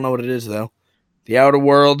that. I don't know what it is, though. The Outer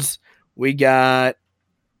Worlds. We got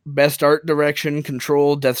Best Art Direction,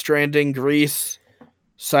 Control, Death Stranding, Grease,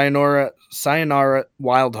 Sayonara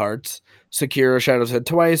Wild Hearts, Sekiro Shadows Die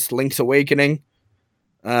Twice, Link's Awakening.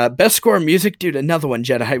 Best Score Music, dude, another one,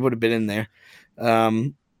 Jedi would have been in there.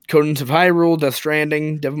 Codes of Hyrule, Death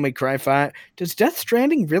Stranding, Devil May Cry 5. Does Death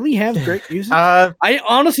Stranding really have great music? I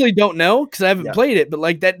honestly don't know because I haven't played it,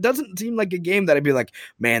 but that doesn't seem like a game that I'd be like,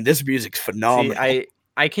 man, this music's phenomenal. See,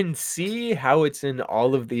 I can see how it's in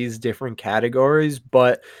all of these different categories,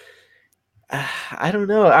 but I don't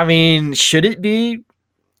know. I mean, should it be?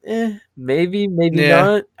 Maybe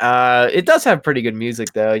not. It does have pretty good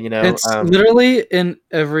music, though. It's literally in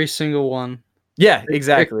every single one. Yeah,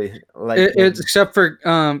 exactly. It's except for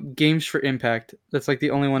Games for Impact. That's the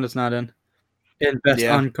only one that's not in best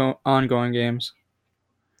ongoing games.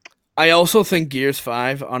 I also think Gears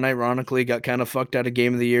 5 unironically got kind of fucked out of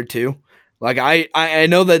Game of the Year too. I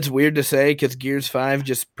know that's weird to say because Gears 5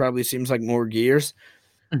 just probably seems like more Gears,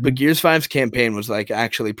 but Gears 5's campaign was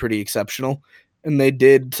actually pretty exceptional, and they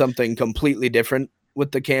did something completely different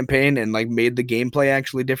with the campaign and made the gameplay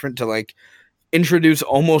actually different to introduce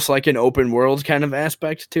almost like an open world kind of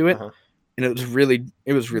aspect to it. And it was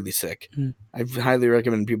really sick. I highly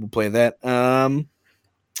recommend people play that.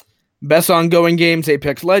 Best ongoing games: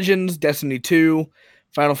 Apex Legends, Destiny 2,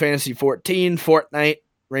 Final Fantasy 14, Fortnite,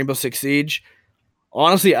 Rainbow Six Siege.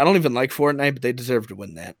 Honestly, I don't even like Fortnite, but they deserve to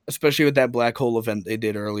win that, especially with that Black Hole event they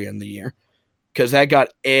did earlier in the year, because that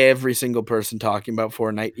got every single person talking about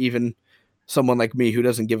Fortnite, even someone like me who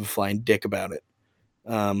doesn't give a flying dick about it.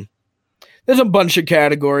 There's a bunch of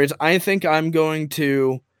categories. I think I'm going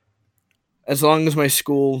to, as long as my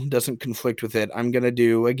school doesn't conflict with it, I'm going to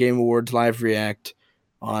do a Game Awards live react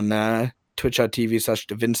on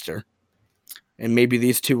twitch.tv/Devinster. And maybe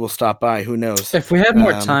these two will stop by. Who knows? If we had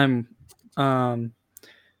more time, I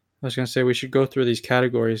was going to say we should go through these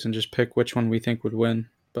categories and just pick which one we think would win.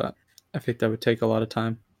 But I think that would take a lot of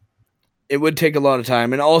time. It would take a lot of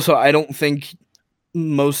time. And also, I don't think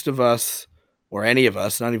most of us, or any of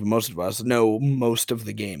us, not even most of us, know most of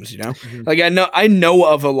the games, I know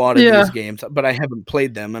of a lot of these games, but I haven't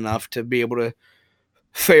played them enough to be able to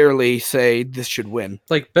fairly say this should win.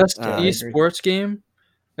 Best esports game,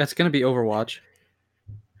 that's going to be Overwatch.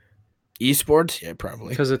 Esports? Yeah, probably.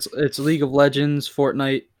 Because it's League of Legends,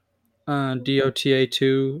 Fortnite, Dota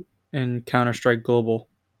 2, and Counter-Strike Global.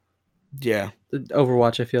 Yeah.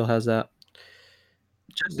 Overwatch, I feel, has that.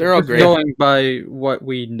 They're all great. Going by what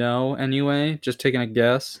we know anyway, just taking a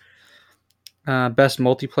guess. Best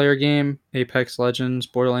multiplayer game: Apex Legends,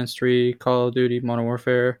 Borderlands 3, Call of Duty, Modern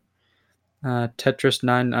Warfare, Tetris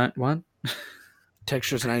 99. What?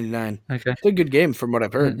 Tetris 99. Okay, it's a good game from what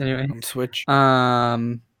I've heard. Anyway, on Switch.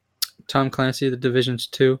 Tom Clancy: The Division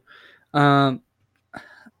 2. Tom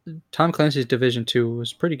Clancy's Division 2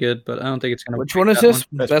 was pretty good, but I don't think it's gonna. Which one is this?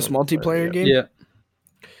 Best multiplayer game? Yeah.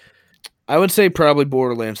 I would say probably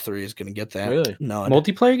Borderlands 3 is going to get that. Really? No.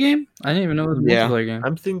 Multiplayer game? I didn't even know it was a multiplayer game.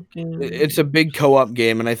 I'm thinking it's a big co-op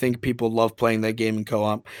game, and I think people love playing that game in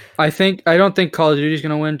co-op. I don't think Call of Duty is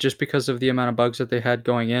going to win just because of the amount of bugs that they had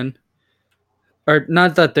going in. Or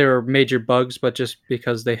not that they were major bugs, but just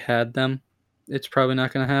because they had them. It's probably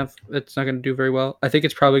not going to do very well. I think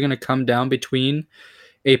it's probably going to come down between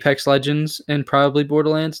Apex Legends and probably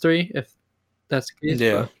Borderlands 3, if that's the case.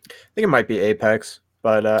 Yeah. I think it might be Apex.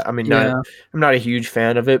 But I'm not a huge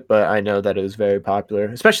fan of it, but I know that it was very popular,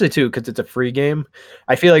 especially too because it's a free game.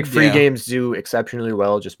 I feel like free games do exceptionally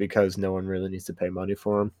well just because no one really needs to pay money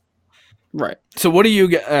for them. Right. So what do you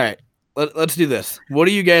get? All right, let's do this. What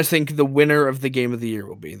do you guys think the winner of the Game of the Year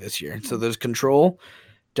will be this year? So there's Control,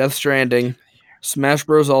 Death Stranding, Smash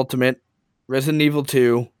Bros. Ultimate, Resident Evil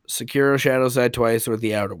 2, Sekiro Shadows Die Twice, or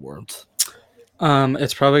The Outer Worlds.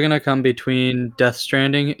 It's probably going to come between Death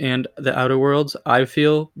Stranding and The Outer Worlds, I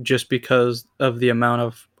feel, just because of the amount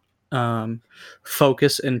of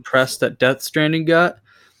focus and press that Death Stranding got.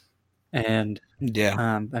 And, The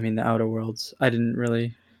Outer Worlds, I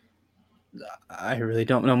really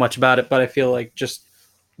don't know much about it, but I feel like just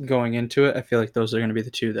going into it, I feel like those are going to be the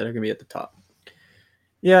two that are going to be at the top.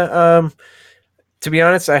 Yeah, To be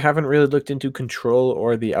honest, I haven't really looked into Control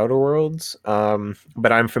or the Outer Worlds,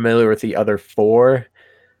 but I'm familiar with the other 4: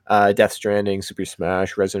 Death Stranding, Super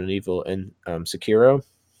Smash, Resident Evil, and Sekiro.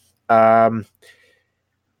 I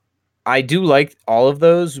do like all of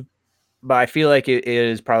those, but I feel like it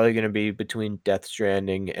is probably going to be between Death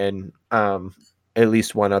Stranding and at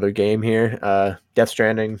least one other game here. Death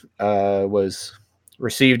Stranding was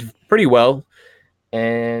received pretty well,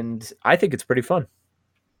 and I think it's pretty fun.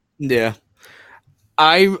 Yeah.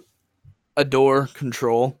 I adore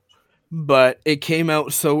Control, but it came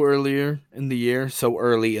out so early in the year,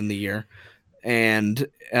 and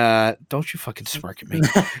don't you fucking smirk at me.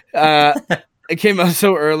 It came out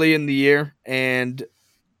so early in the year, and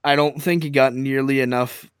I don't think it got nearly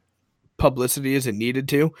enough publicity as it needed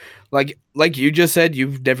to. Like you just said,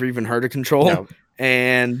 you've never even heard of Control, no.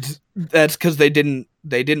 And that's because they didn't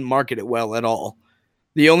market it well at all.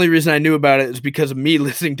 The only reason I knew about it is because of me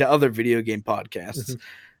listening to other video game podcasts.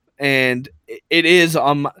 And it is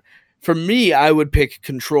for me, I would pick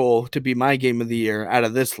Control to be my game of the year out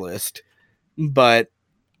of this list. But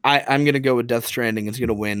I'm going to go with Death Stranding. It's going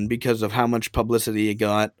to win because of how much publicity it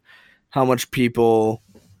got, how much people...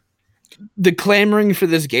 The clamoring for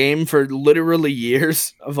this game for literally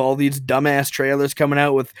years of all these dumbass trailers coming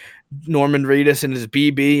out with Norman Reedus and his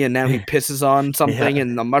BB, and now he pisses on something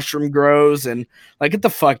and the mushroom grows, and like, what the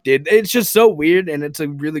fuck, dude? It's just so weird, and it's a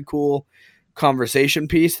really cool conversation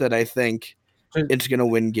piece that I think it's going to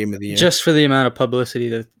win Game of the Year. Just for the amount of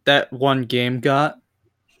publicity that one game got,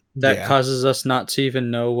 that causes us not to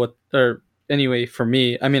even know what, or anyway, for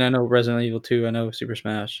me, I mean, I know Resident Evil 2, I know Super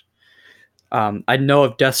Smash. I know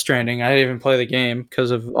of Death Stranding. I didn't even play the game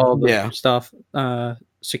because of all the stuff.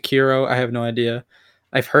 Sekiro, I have no idea.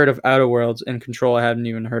 I've heard of Outer Worlds, and Control I hadn't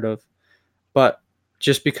even heard of. But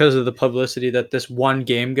just because of the publicity that this one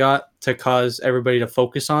game got to cause everybody to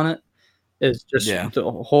focus on it is just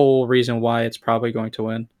the whole reason why it's probably going to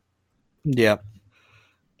win. Yeah.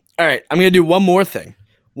 All right, I'm going to do one more thing.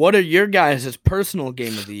 What are your guys' personal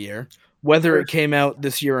game of the year, whether it came out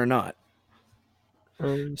this year or not?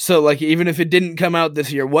 So, like, even if it didn't come out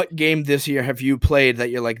this year, what game this year have you played that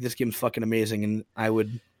you're like, this game's fucking amazing, and I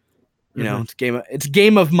would, you know, it's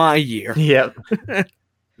game of my year. Yep.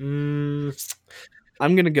 I'm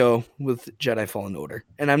gonna go with Jedi Fallen Order,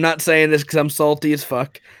 and I'm not saying this because I'm salty as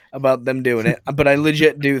fuck about them doing it, but I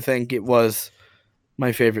legit do think it was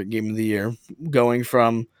my favorite game of the year. Going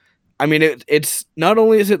from, I mean, it's not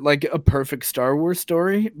only is it like a perfect Star Wars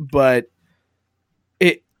story, but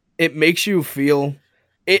it makes you feel.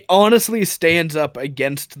 It honestly stands up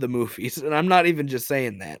against the movies, and I'm not even just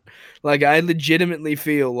saying that. Like, I legitimately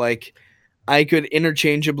feel like I could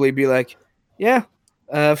interchangeably be like,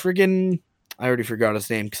 friggin', I already forgot his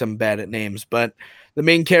name because I'm bad at names, but the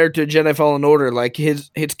main character, Jedi Fallen Order, like,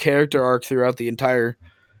 his character arc throughout the entire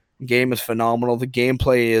game is phenomenal. The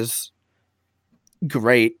gameplay is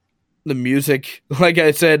great. The music, like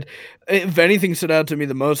I said, if anything stood out to me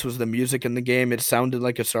the most was the music in the game. It sounded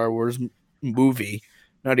like a Star Wars movie.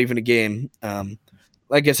 Not even a game.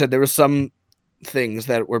 Like I said, there were some things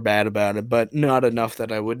that were bad about it, but not enough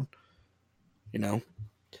that I would, you know,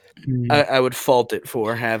 I would fault it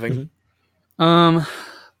for having. Game of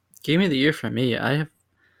the year for me, I'm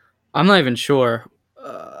not even sure.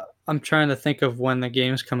 I'm trying to think of when the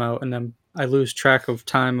games come out, and then I lose track of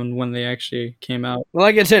time and when they actually came out. Well,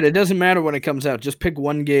 like I said, it doesn't matter when it comes out. Just pick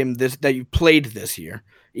one game that you played this year.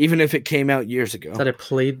 Even if it came out years ago. That I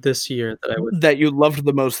played this year. That you loved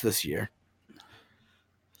the most this year.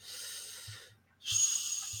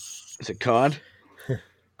 Is it COD?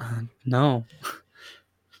 No.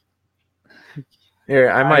 Here,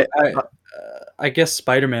 I guess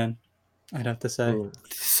Spider-Man, I'd have to say. Ooh,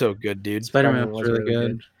 so good, dude. Spider-Man was really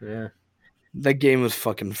good. Yeah. That game was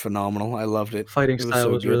fucking phenomenal. I loved it. Fighting style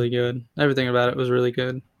was really good. Everything about it was really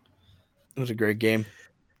good. It was a great game.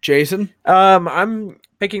 Jason? I'm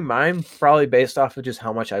picking mine probably based off of just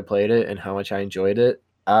how much I played it and how much I enjoyed it.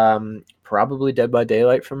 Probably Dead by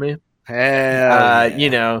Daylight for me. You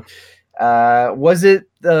know, was it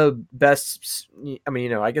the best? I mean, you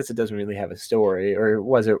know, I guess it doesn't really have a story, or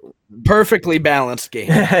was it perfectly balanced game?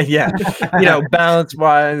 Yeah, you know, balance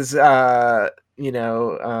wise,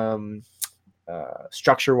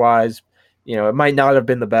 structure wise, you know, it might not have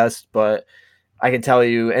been the best, but I can tell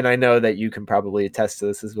you, and I know that you can probably attest to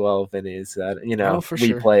this as well, Vinny, is that, you know,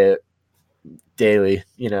 we play it daily.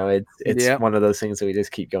 You know, it's one of those things that we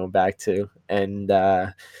just keep going back to. And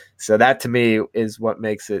so that to me is what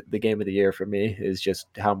makes it the game of the year for me, is just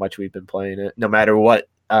how much we've been playing it. No matter what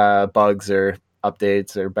bugs or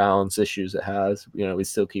updates or balance issues it has, you know, we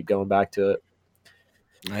still keep going back to it.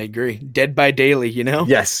 I agree. Dead by Daily, you know?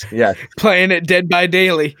 Yes. Playing it Dead by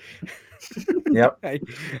Daily. Yep. I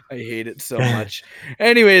hate it so much.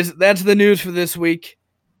 Anyways, that's the news for this week.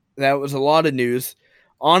 That was a lot of news.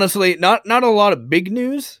 Honestly, not a lot of big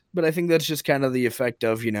news, but I think that's just kind of the effect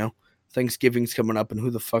of, Thanksgiving's coming up and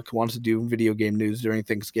who the fuck wants to do video game news during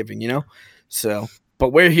Thanksgiving, So, but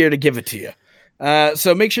we're here to give it to you.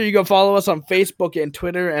 So make sure you go follow us on Facebook and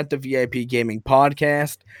Twitter at the VIP Gaming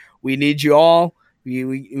Podcast. We need you all.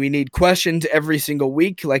 We need questions every single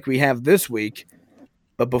week like we have this week.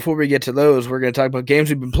 But before we get to those, we're going to talk about games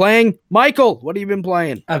we've been playing. Michael, what have you been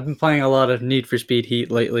playing? I've been playing a lot of Need for Speed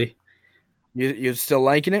Heat lately. You still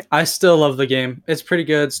liking it? I still love the game. It's pretty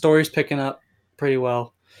good. Story's picking up pretty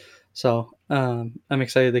well. So I'm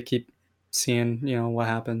excited to keep seeing, what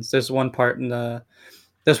happens. There's one part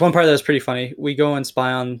that's pretty funny. We go and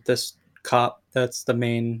spy on this cop that's the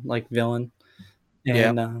main villain.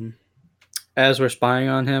 And as we're spying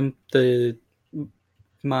on him,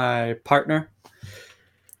 my partner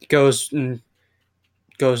goes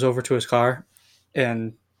over to his car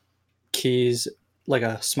and keys like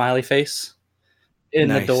a smiley face in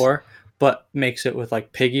the door, but makes it with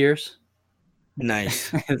pig ears.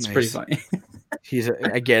 Nice. It's pretty funny.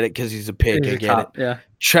 I get it because he's a pig. I get it. Yeah.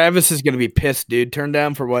 Travis is gonna be pissed, dude. Turn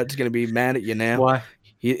down for what? He's gonna be mad at you now. Why?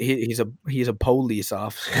 He's a police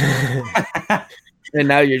officer, and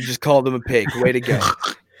now you just called him a pig. Way to go.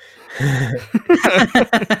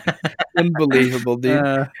 Unbelievable,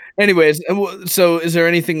 dude. Anyways, so is there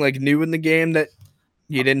anything new in the game that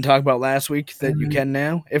you didn't talk about last week that you can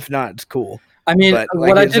now? If not, it's cool. I mean, but,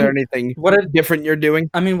 is there anything different you're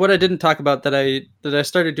doing? I mean, what I didn't talk about that I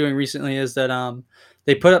started doing recently is that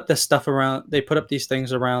they put up this stuff around. They put up these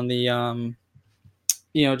things around the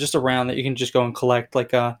just around that you can just go and collect.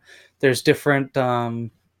 There's different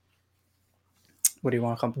what do you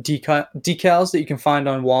want to call them? Decals that you can find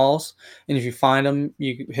on walls, and if you find them,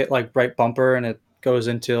 you hit bright bumper, and it goes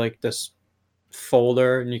into this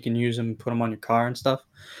folder, and you can use them and put them on your car and stuff.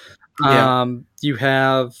 Yeah. You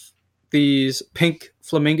have these pink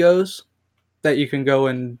flamingos that you can go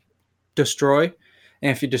and destroy,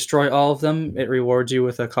 and if you destroy all of them, it rewards you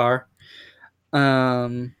with a car. How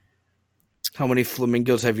many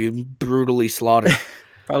flamingos have you brutally slaughtered?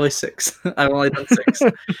 Probably 6. I've only done 6.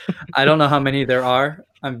 I don't know how many there are.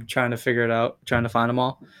 I'm trying to figure it out, trying to find them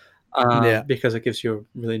all. Because it gives you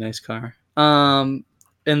a really nice car.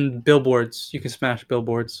 And billboards, you can smash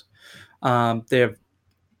billboards. They have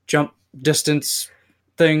jump distance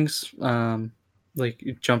things,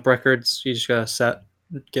 jump records. You just gotta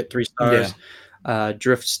get 3 stars. Yeah.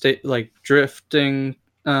 Drifting.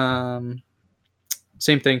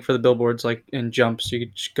 Same thing for the billboards, in jumps. You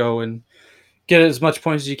could just go and get as much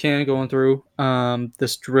points as you can going through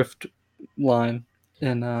this drift line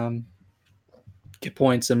and get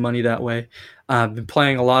points and money that way. I've been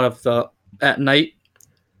playing a lot of at night.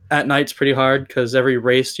 At night's pretty hard because every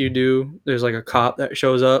race you do, there's a cop that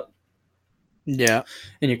shows up. Yeah.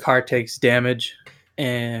 And your car takes damage.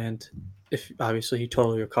 And if obviously you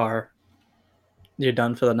total your car, you're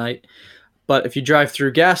done for the night. But if you drive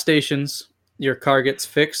through gas stations, your car gets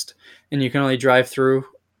fixed and you can only drive through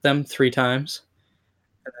them 3 times.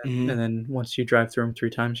 And then once you drive through them 3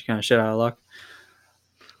 times, you kind of shit out of luck.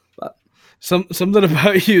 But something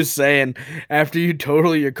about you saying after you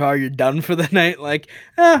total your car, you're done for the night.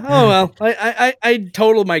 Oh well, I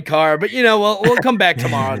totaled my car, but we'll come back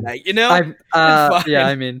tomorrow night. Yeah,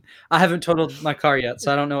 I mean, I haven't totaled my car yet,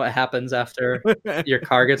 so I don't know what happens after your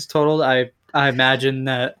car gets totaled. I imagine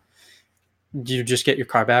that you just get your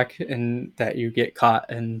car back and that you get caught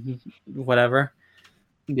and whatever.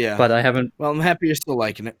 Yeah, but I haven't. Well, I'm happy you're still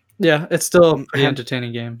liking it. Yeah, it's still a pretty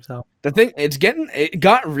entertaining game. So the thing, it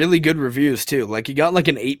got really good reviews too. It got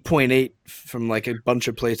an 8.8 from a bunch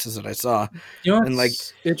of places that I saw. And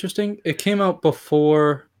interesting. It came out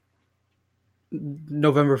before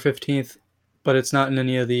November 15th, but it's not in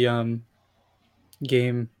any of the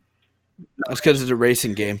game. That's because it's a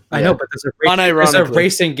racing game. I know, but there's a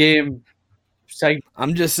racing game.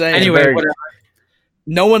 I'm just saying. Anyway, whatever.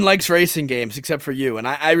 No one likes racing games except for you, and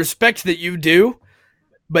I respect that you do,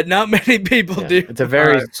 but not many people do. It's a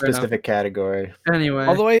very specific category. Anyway,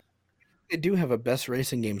 although they do have a best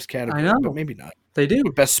racing games category, I know, but maybe not. They do.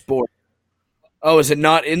 Best sport. Oh, is it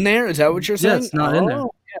not in there? Is that what you're saying? Yeah, it's not in there.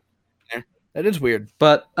 Yeah. That is weird.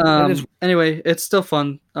 But anyway, it's still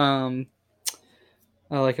fun. I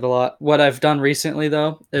like it a lot. What I've done recently,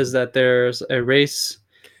 though, is that there's a race.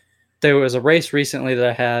 There was a race recently that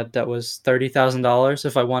I had that was $30,000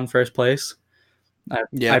 if I won first place.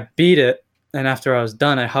 I beat it, and after I was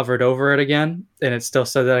done, I hovered over it again, and it still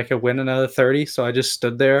said that I could win another 30. So I just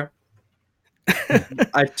stood there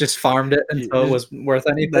I just farmed it until it was worth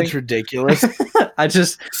anything. That's ridiculous.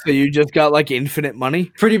 So you just got like infinite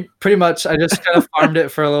money? Pretty much. I just kind of farmed it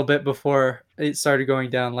for a little bit before it started going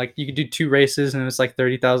down. Like you could do 2 races and it was like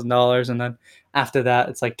 $30,000, and then after that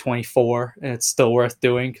it's like 24, and it's still worth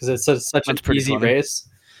doing because it's such an easy race.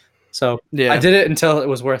 So I did it until it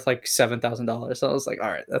was worth like $7,000. So I was like, all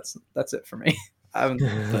right, that's it for me.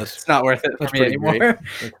 It's not worth it for me anymore.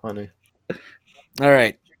 That's funny. All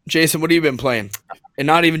right, Jason, what have you been playing? And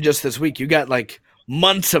not even just this week. You got like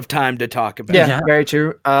months of time to talk about. Yeah, very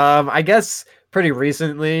true. I guess pretty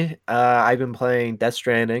recently, I've been playing Death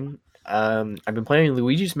Stranding. I've been playing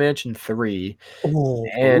Luigi's Mansion 3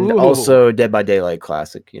 and also Dead by Daylight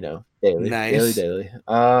Classic, daily. Nice. Daily.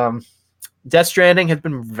 Death Stranding has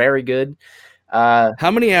been very good.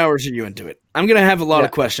 How many hours are you into it? I'm gonna have a lot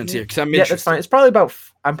of questions here because I'm interested. That's fine.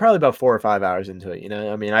 I'm probably about 4 or 5 hours into it.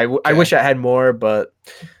 I mean, I wish I had more, but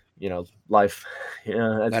life.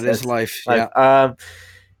 That is life. Yeah.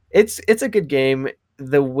 It's a good game.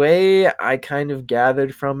 The way I kind of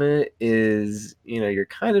gathered from it is, you're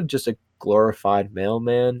kind of just a glorified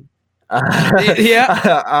mailman. Yeah.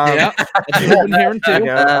 That's what I've been hearing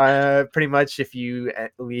too. Pretty much, if you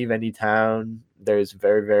leave any town, there's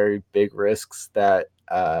very, very big risks that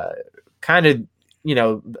kind of,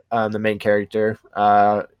 the main character,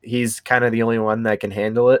 he's kind of the only one that can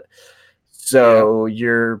handle it. So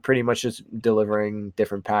you're pretty much just delivering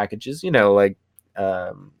different packages, like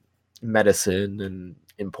medicine and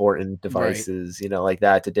important devices, like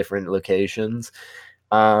that to different locations.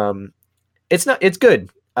 It's good.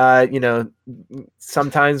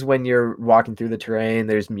 Sometimes when you're walking through the terrain,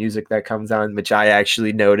 there's music that comes on, which I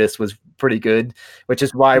actually noticed was pretty good, which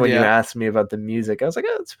is why when you asked me about the music, I was like,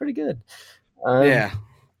 oh, it's pretty good.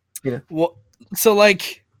 Well, so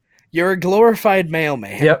like you're a glorified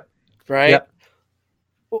mailman. Yep. Right. Yep.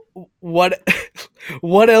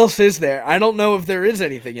 What else is there? I don't know if there is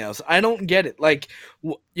anything else. I don't get it. Like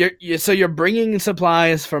you're bringing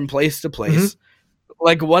supplies from place to place. Mm-hmm.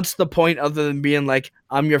 Like, what's the point other than being like,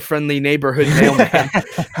 I'm your friendly neighborhood mailman?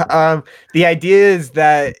 The idea is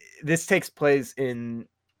that this takes place in,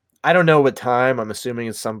 I don't know what time, I'm assuming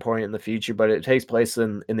it's some point in the future, but it takes place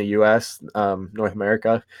in the US, North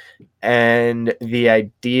America. And the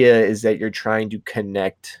idea is that you're trying to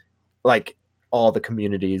connect like all the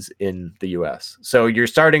communities in the US. So you're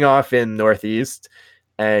starting off in Northeast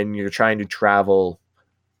and you're trying to travel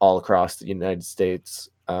all across the United States,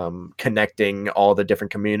 connecting all the different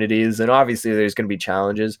communities. And obviously there's going to be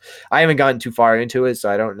challenges. I haven't gotten too far into it, so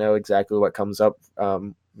I don't know exactly what comes up,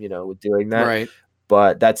 with doing that. Right.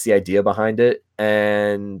 But that's the idea behind it.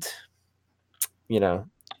 And,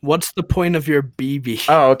 what's the point of your BB?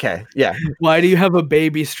 Oh, okay. Yeah. Why do you have a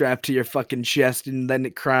baby strapped to your fucking chest and then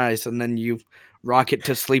it cries and then you rock it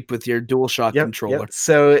to sleep with your DualShock controller? Yep.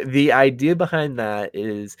 So the idea behind that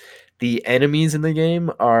is the enemies in the game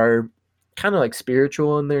are kind of like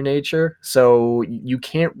spiritual in their nature. So you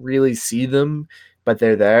can't really see them, but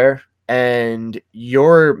they're there. And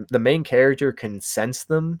the main character can sense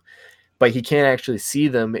them, but he can't actually see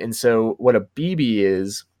them. And so what a BB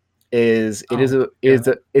is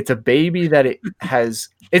it's a baby that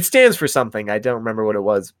it stands for something. I don't remember what it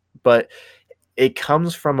was, but it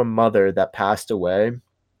comes from a mother that passed away,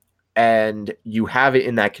 and you have it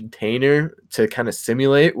in that container to kind of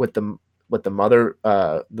simulate what the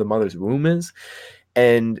mother's womb is.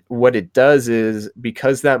 And what it does is,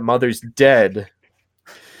 because that mother's dead,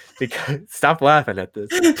 stop laughing at this.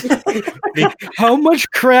 How much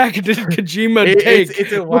crack did Kojima take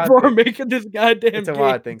before making this goddamn It's a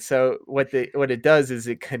wild thing. So what it does is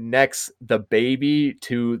it connects the baby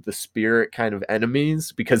to the spirit kind of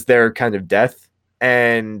enemies, because they're kind of death.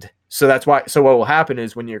 And so that's why. So what will happen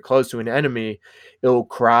is, when you're close to an enemy, it will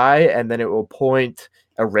cry, and then it will point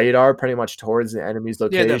a radar pretty much towards the enemy's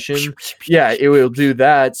location. Yeah, it will do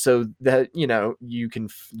that so that you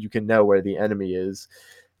can know where the enemy is.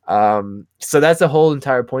 So that's the whole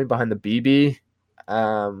entire point behind the BB.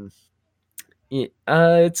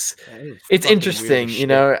 It's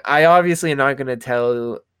interesting. I obviously am not going to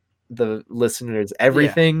tell the listeners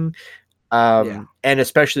everything. And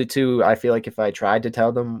especially too, I feel like if I tried to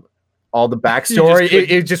tell them all the backstory,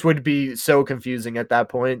 it just would be so confusing at that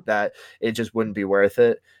point that it just wouldn't be worth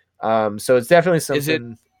it. So it's definitely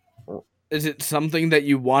something. Is it something that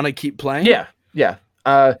you want to keep playing? Yeah.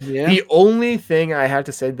 The only thing I have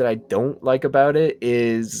to say that I don't like about it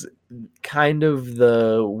is kind of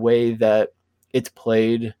the way that it's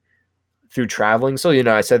played through traveling. So,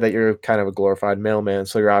 I said that you're kind of a glorified mailman,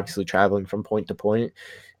 so you're obviously traveling from point to point.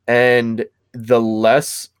 And the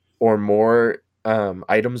less or more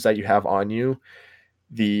items that you have on you,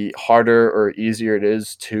 the harder or easier it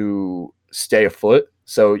is to stay afloat.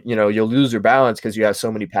 So, you'll lose your balance because you have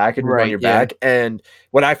so many packages on your back. And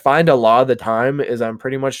what I find a lot of the time is I'm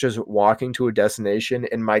pretty much just walking to a destination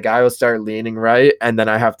and my guy will start leaning right. And then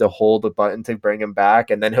I have to hold the button to bring him back.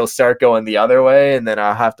 And then he'll start going the other way. And then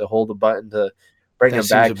I'll have to hold the button to bring him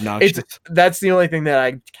back. That's the only thing that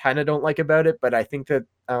I kind of don't like about it. But I think that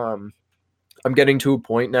I'm getting to a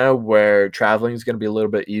point now where traveling is going to be a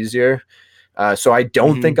little bit easier. So I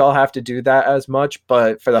don't think I'll have to do that as much,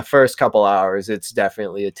 but for the first couple hours, it's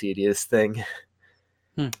definitely a tedious thing.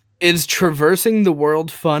 Is traversing the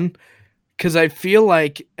world fun? Because I feel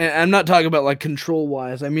like, and I'm not talking about like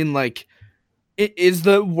control-wise, I mean like, is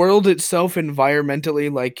the world itself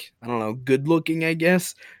environmentally like, I don't know, good-looking, I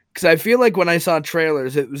guess? Because I feel like when I saw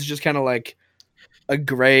trailers, it was just kind of like a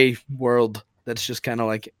gray world. That's just kind of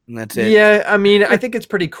like, and that's it. Yeah, I mean, I think it's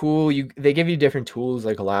pretty cool. They give you different tools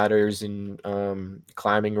like ladders and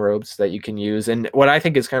climbing ropes that you can use. And what I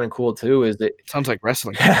think is kind of cool too is that sounds like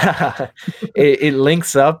wrestling. it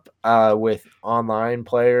links up with online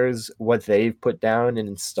players, what they've put down and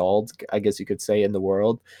installed, I guess you could say, in the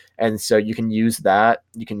world. And so you can use that.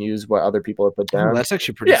 You can use what other people have put down. That's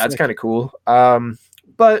actually pretty. Yeah, it's kind of cool.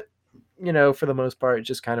 But for the most part, it's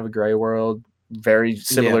just kind of a gray world. Very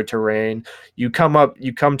similar terrain. You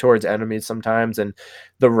come towards enemies sometimes, and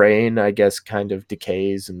the rain, I guess, kind of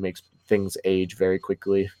decays and makes things age very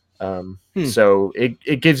quickly. So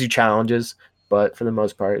it gives you challenges, but for the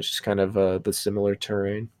most part, it's just kind of the similar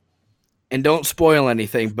terrain. And don't spoil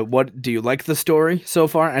anything, but what do you like the story so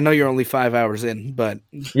far? I know you're only 5 hours in, but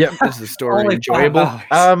is the story enjoyable?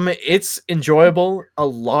 It's enjoyable, a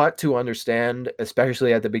lot to understand,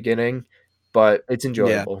 especially at the beginning, but it's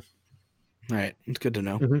enjoyable. Yeah. All right, it's good to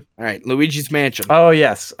know. All right, Luigi's Mansion. Oh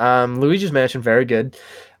yes, Luigi's Mansion, very good.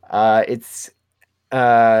 It's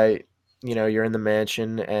you're in the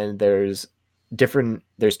mansion and there's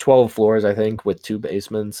 12 floors, I think, with 2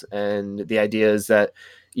 basements, and the idea is that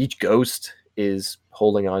each ghost is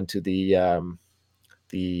holding on to the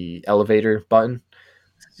elevator button.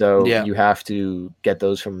 So you have to get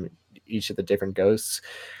those from each of the different ghosts.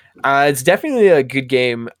 It's definitely a good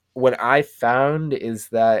game. What I found is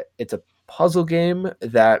that it's a puzzle game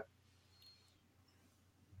that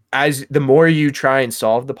as the more you try and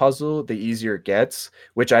solve the puzzle, the easier it gets,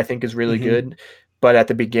 which I think is really good. But at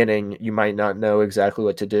the beginning, you might not know exactly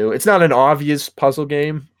what to do. It's not an obvious puzzle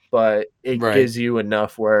game, but it gives you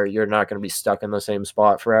enough where you're not going to be stuck in the same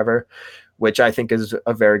spot forever, which I think is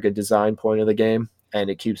a very good design point of the game, and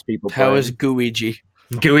it keeps people playing. How is Gooigi?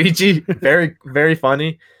 Gooigi, very, very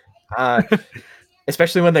funny,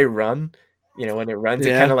 especially when they run. When it runs,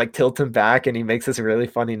 it kind of like tilts him back, and he makes this really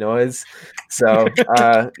funny noise. So,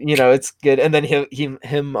 it's good. And then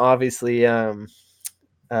him obviously, kind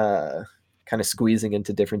of squeezing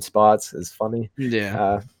into different spots is funny.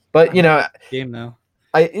 Yeah. But game though.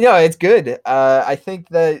 It's good. I think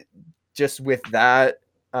that just with that,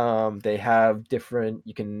 they have different.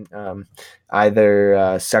 You can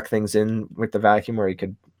either suck things in with the vacuum, or you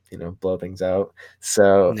could blow things out.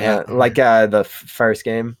 So like the first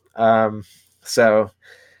game.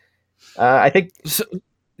 I think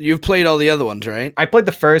you've played all the other ones, right? I played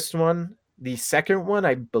the first one. The second one,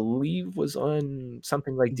 I believe, was on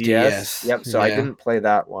something like DS. Yep. So I didn't play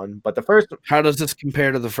that one, but the first. How does this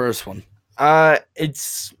compare to the first one?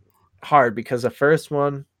 It's hard because the first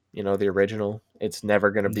one, the original, it's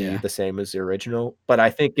never going to be the same as the original. But I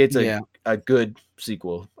think it's a good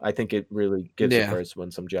sequel. I think it really gives the first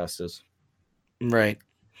one some justice. Right.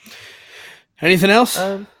 Anything else?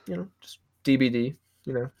 Just DBD.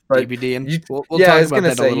 But DBD, and we'll talk I was about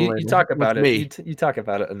that say you talk about it. You talk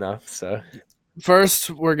about it enough. So first,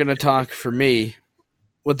 we're gonna talk for me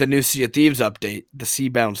with the new Sea of Thieves update, the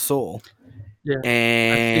Seabound Soul. Yeah,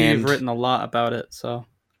 and I see you've written a lot about it. So,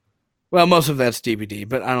 well, most of that's DBD,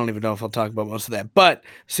 but I don't even know if I'll talk about most of that. But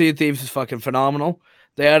Sea of Thieves is fucking phenomenal.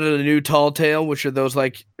 They added a new Tall Tale, which are those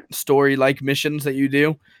like story-like missions that you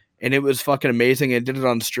do. And it was fucking amazing. I did it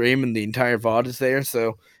on stream, and the entire VOD is there.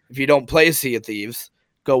 So if you don't play Sea of Thieves,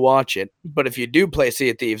 go watch it. But if you do play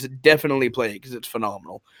Sea of Thieves, definitely play it because it's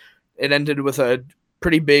phenomenal. It ended with a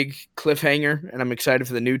pretty big cliffhanger, and I'm excited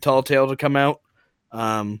for the new Tall Tale to come out.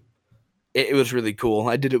 It was really cool.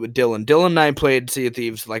 I did it with Dylan. Dylan and I played Sea of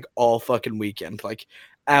Thieves like all fucking weekend, like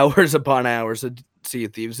hours upon hours of Sea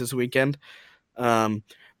of Thieves this weekend.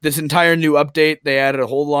 This entire new update, they added a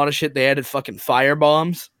whole lot of shit. They added fucking fire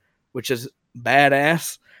bombs, which is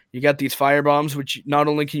badass. You got these fire bombs, which not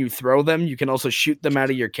only can you throw them, you can also shoot them out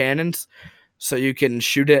of your cannons. So you can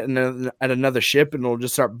shoot it at another ship, and it'll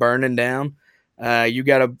just start burning down. You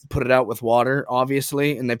got to put it out with water,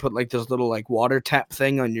 obviously, and they put like this little like water tap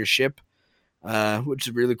thing on your ship, which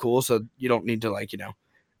is really cool. So you don't need to like,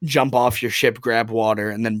 jump off your ship, grab water,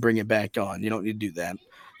 and then bring it back on. You don't need to do that.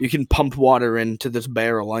 You can pump water into this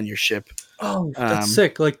barrel on your ship. Oh, that's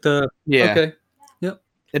sick. Like yeah. Okay. Yep.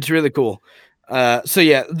 It's really cool. So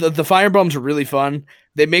yeah, the firebombs are really fun.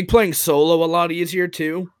 They make playing solo a lot easier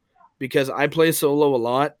too, because I play solo a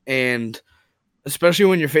lot, and especially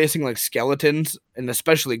when you're facing like skeletons, and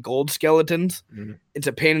especially gold skeletons, it's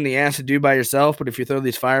a pain in the ass to do by yourself. But if you throw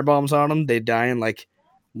these firebombs on them, they die in like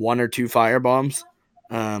 1 or 2 firebombs.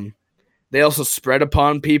 They also spread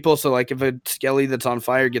upon people, so like if a skelly that's on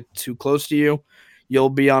fire gets too close to you, you'll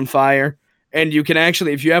be on fire. And you can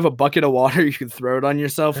actually, if you have a bucket of water, you can throw it on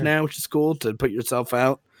yourself now, which is cool to put yourself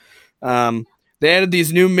out. They added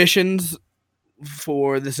these new missions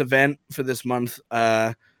for this event for this month.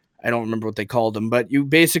 I don't remember what they called them, but you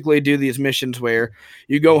basically do these missions where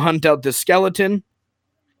you go hunt out this skeleton.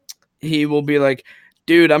 He will be like,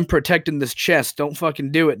 dude, I'm protecting this chest. Don't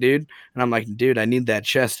fucking do it, dude. And I'm like, dude, I need that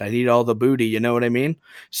chest. I need all the booty. You know what I mean?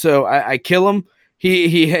 So I kill him.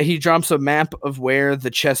 He drops a map of where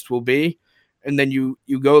the chest will be. And then you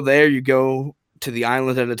go there. You go to the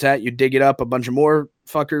island and attack. You dig it up. A bunch of more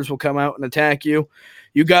fuckers will come out and attack you.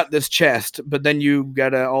 You got this chest, but then you got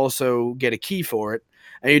to also get a key for it.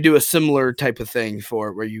 And you do a similar type of thing for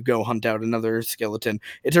it where you go hunt out another skeleton.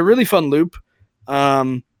 It's a really fun loop.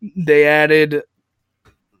 They added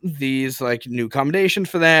these like new accommodations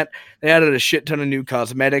for that. They added a shit ton of new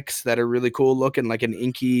cosmetics that are really cool looking, like an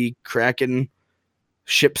inky Kraken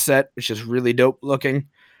ship set, which is really dope looking.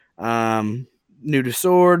 New to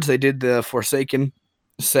swords, they did the Forsaken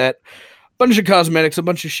set. Bunch of cosmetics, a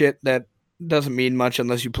bunch of shit that doesn't mean much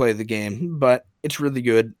unless you play the game, but it's really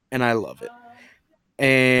good and I love it.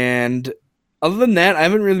 And other than that, I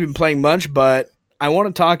haven't really been playing much, but I want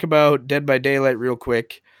to talk about Dead by Daylight real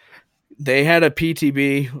quick. They had a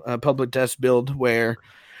PTB, a public test build, where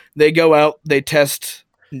they go out, they test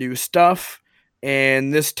new stuff,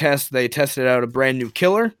 and this test, they tested out a brand new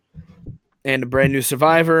killer and a brand new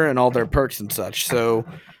survivor and all their perks and such. So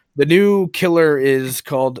the new killer is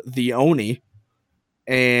called the Oni.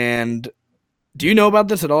 And do you know about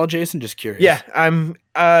this at all, Jason? Just curious. Yeah, I'm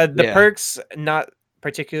the perks, not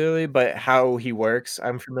particularly, but how he works,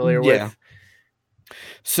 I'm familiar with.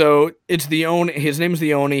 So it's the Oni. His name's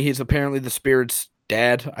the Oni. He's apparently the spirit's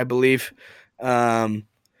dad, I believe.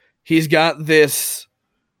 He's got this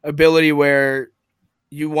ability where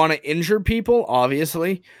you want to injure people,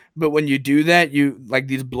 obviously, but when you do that, you like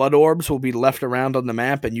these blood orbs will be left around on the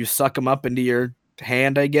map, and you suck them up into your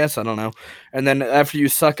hand, I guess. I don't know. And then after you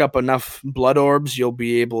suck up enough blood orbs, you'll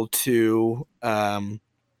be able to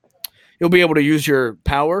use your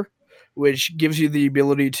power, which gives you the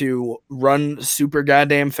ability to run super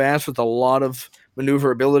goddamn fast with a lot of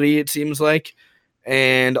maneuverability, it seems like.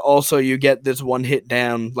 And also you get this one hit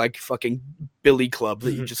down like fucking billy club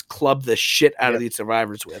that you just club the shit out of these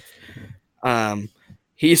survivors with.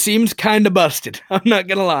 He seems kind of busted. I'm not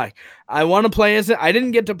going to lie. I want to play as it. I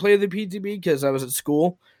didn't get to play the PTB because I was at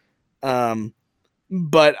school.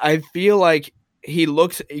 But I feel like he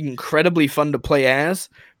looks incredibly fun to play as.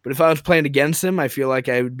 But if I was playing against him, I feel like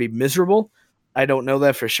I would be miserable. I don't know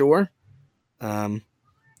that for sure. I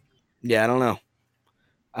don't know.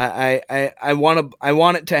 I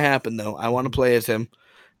want it to happen though. I want to play as him.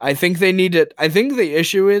 I think they need to. I think the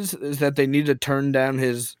issue is that they need to turn down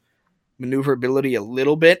his maneuverability a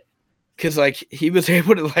little bit, because like he was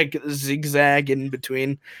able to like zigzag in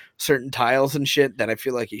between certain tiles and shit that I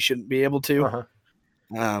feel like he shouldn't be able to.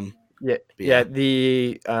 The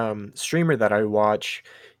streamer that I watch,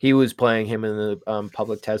 he was playing him in the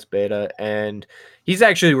public test beta, and he's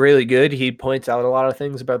actually really good. He points out a lot of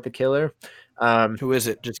things about the killer. Who is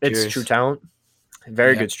it? Just curious. It's True Talent.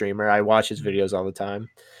 Very good streamer. I watch his videos all the time.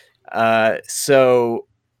 So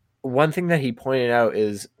one thing that he pointed out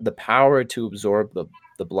is the power to absorb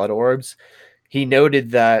the blood orbs. He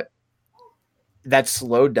noted that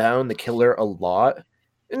slowed down the killer a lot.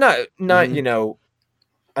 Not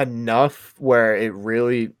enough where it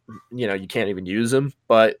really, you can't even use him,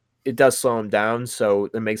 but it does slow him down, so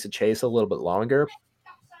it makes the chase a little bit longer.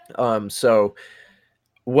 So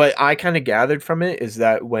what I kind of gathered from it is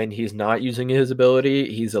that when he's not using his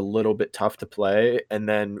ability, he's a little bit tough to play, and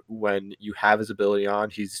then when you have his ability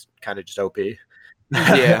on, he's kind of just OP.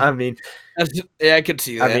 Yeah, I mean, I could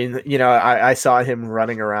see that. I mean, I saw him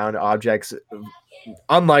running around objects,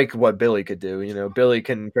 unlike what Billy could do. Billy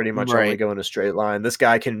can pretty much only go in a straight line. This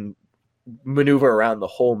guy can maneuver around the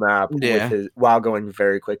whole map while going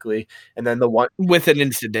very quickly, and then the one with an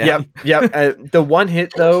instant down. Yep. The one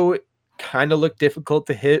hit though kind of look difficult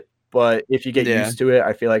to hit, but if you get used to it,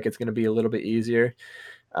 I feel like it's going to be a little bit easier.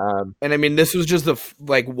 And I mean, this was just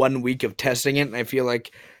like 1 week of testing it, and I feel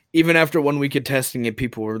like even after 1 week of testing it,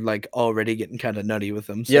 people were like already getting kind of nutty with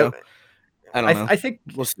them. So I don't know. I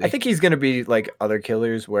think he's going to be like other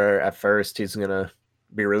killers, where at first he's going to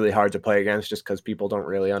be really hard to play against just because people don't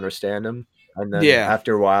really understand him, and then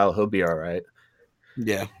after a while he'll be all right.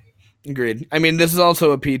 Yeah, agreed. I mean, this is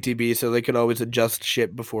also a PTB, so they could always adjust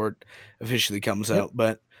shit before it officially comes out.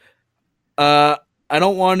 But I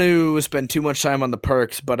don't want to spend too much time on the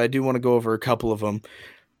perks, but I do want to go over a couple of them.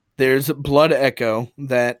 There's Blood Echo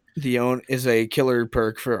that is a killer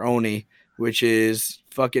perk for Oni, which is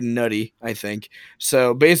fucking nutty, I think.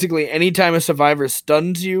 So basically, anytime a survivor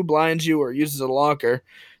stuns you, blinds you, or uses a locker,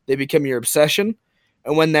 they become your obsession.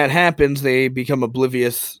 And when that happens, they become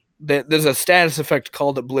oblivious. There's a status effect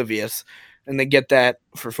called Oblivious, and they get that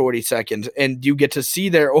for 40 seconds. And you get to see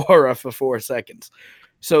their aura for 4 seconds.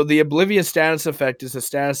 So the Oblivious status effect is a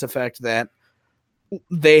status effect that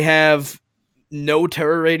they have no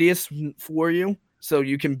terror radius for you. So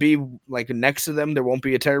you can be like next to them. There won't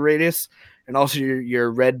be a terror radius. And also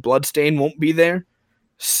your red bloodstain won't be there.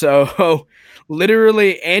 So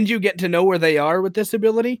literally, and you get to know where they are with this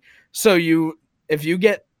ability. So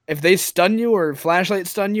if they stun you or flashlight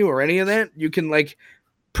stun you or any of that, you can like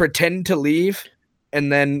pretend to leave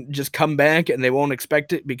and then just come back and they won't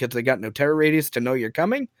expect it because they got no terror radius to know you're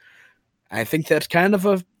coming. I think that's kind of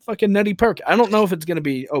a fucking nutty perk. I don't know if it's going to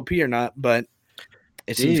be OP or not, but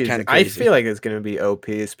it seems kind of crazy. I feel like it's going to be OP,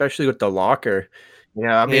 especially with the locker. You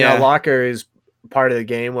know, I mean, a locker is part of the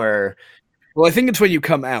game where... Well, I think it's when you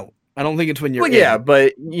come out. I don't think it's when you're in.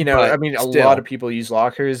 But, you know, I mean, a lot of people use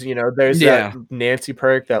lockers. You know, there's that Nancy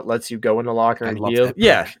perk that lets you go in the locker and heal.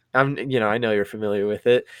 Yeah, I know you're familiar with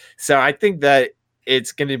it. So I think that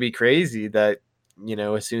it's going to be crazy that, you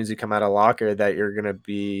know, as soon as you come out of locker, that you're going to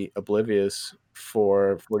be oblivious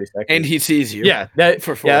for 40 seconds. And he sees you. Yeah, that's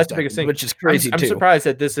the biggest thing. Which is crazy, I'm surprised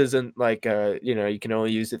that this isn't like, you know, you can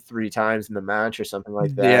only use it 3 times in the match or something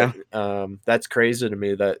like that. Yeah. That's crazy to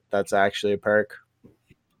me that that's actually a perk.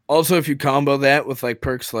 Also, if you combo that with like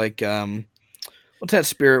perks like, what's that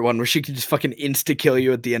spirit one where she can just fucking insta-kill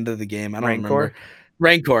you at the end of the game? I don't remember.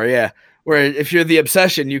 Rancor, yeah. Where if you're the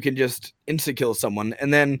obsession, you can just insta-kill someone.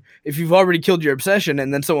 And then if you've already killed your obsession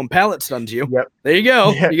and then someone pallet stuns you, there you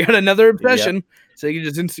go. Yep. You got another obsession. So you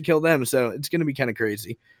can just insta-kill them. So it's going to be kind of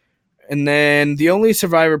crazy. And then the only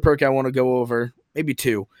survivor perk I want to go over, maybe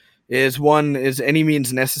 2, is one is Any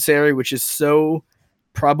Means Necessary, which is so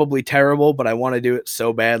probably terrible, but I want to do it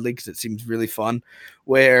so badly because it seems really fun.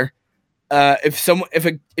 Where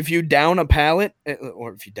if you down a pallet,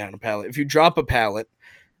 or if you drop a pallet,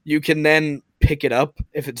 you can then pick it up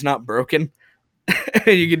if it's not broken.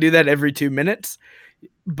 You can do that every 2 minutes.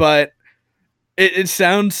 But it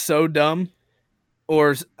sounds so dumb.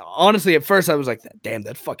 Or honestly, at first I was like, damn,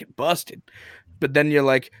 that's fucking busted. But then you're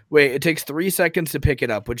like, wait, it takes 3 seconds to pick it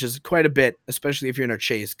up, which is quite a bit, especially if you're in a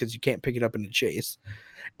chase, because you can't pick it up in a chase.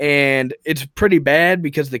 And it's pretty bad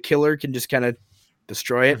because the killer can just kind of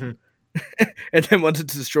destroy it. Mm-hmm. And then once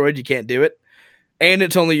it's destroyed, you can't do it. And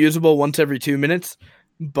it's only usable once every 2 minutes.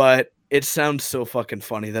 But it sounds so fucking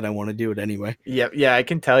funny that I want to do it anyway. Yeah, I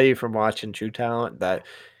can tell you from watching True Talent that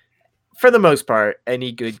for the most part,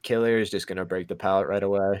 any good killer is just gonna break the pallet right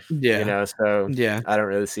away. Yeah, you know. So I don't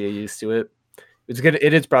really see a use to it.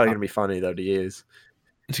 It is probably gonna be funny though to use.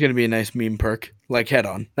 It's gonna be a nice meme perk, like head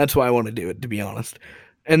on. That's why I want to do it, to be honest.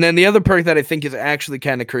 And then the other perk that I think is actually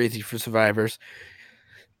kind of crazy for survivors,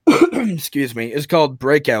 excuse me, is called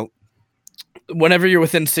Breakout. Whenever you're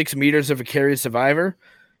within 6 meters of a carried survivor,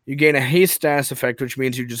 you gain a haste status effect, which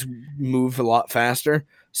means you just move a lot faster,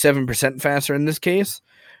 7% faster in this case.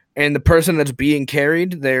 And the person that's being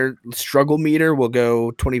carried, their struggle meter will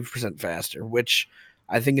go 20% faster, which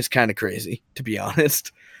I think is kind of crazy, to be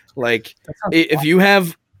honest. Like, if you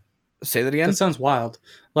have... Say that again? That sounds wild.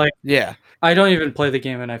 Like, yeah. I don't even play the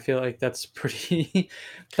game, and I feel like that's pretty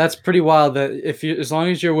wild that as long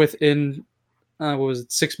as you're within...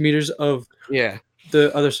 6 meters of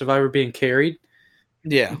the other survivor being carried,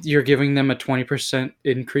 you're giving them a 20%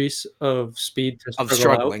 increase of speed to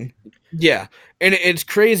struggling out. Yeah, and it's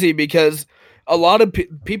crazy because a lot of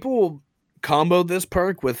people will combo this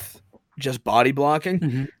perk with just body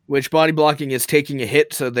blocking, which body blocking is taking a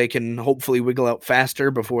hit so they can hopefully wiggle out faster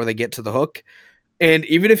before they get to the hook. And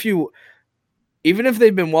even if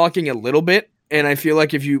they've been walking a little bit, and I feel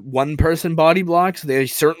like if one person body blocks, they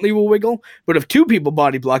certainly will wiggle. But if 2 people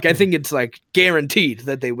body block, I think it's like guaranteed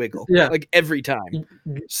that they wiggle. Yeah, like every time.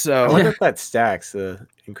 So I wonder if that stacks the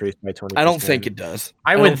increase by 20%. I don't think it does.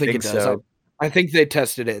 I wouldn't think so. I think they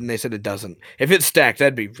tested it and they said it doesn't. If it's stacked,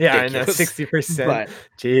 that'd be ridiculous. Yeah, I know, 60%.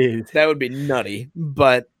 Jeez, that would be nutty.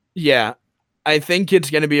 But yeah, I think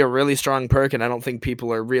it's going to be a really strong perk, and I don't think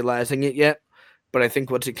people are realizing it yet. But I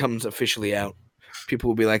think once it comes officially out, people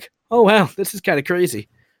will be like, "Oh wow, this is kind of crazy."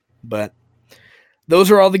 But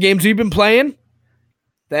those are all the games we've been playing.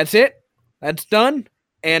 That's it. That's done.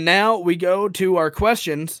 And now we go to our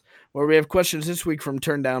questions, where we have questions this week from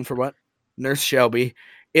Turn Down for What? Nurse Shelby.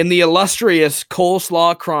 In the illustrious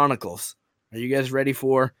Coleslaw Chronicles. Are you guys ready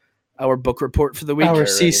for our book report for the week? Our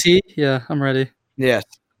CC? Yeah, I'm ready. Yes.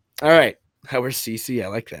 All right. Our CC. I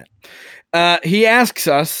like that. He asks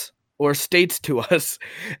us, or states to us,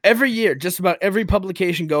 every year, just about every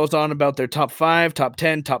publication goes on about their top 5, top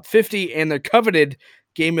 10, top 50, and their coveted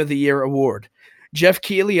Game of the Year award. Jeff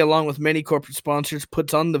Keighley, along with many corporate sponsors,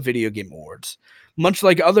 puts on the Video Game Awards. Much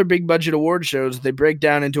like other big-budget award shows, they break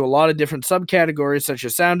down into a lot of different subcategories such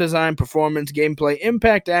as sound design, performance, gameplay,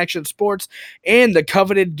 impact, action, sports, and the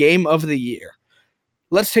coveted Game of the Year.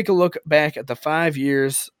 Let's take a look back at the 5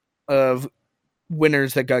 years of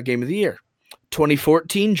winners that got Game of the Year.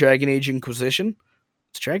 2014, Dragon Age Inquisition.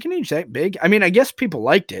 Is Dragon Age that big? I mean, I guess people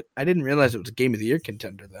liked it. I didn't realize it was a Game of the Year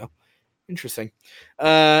contender, though. Interesting.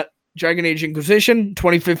 Dragon Age Inquisition.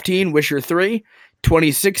 2015, Witcher 3.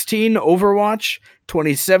 2016, Overwatch.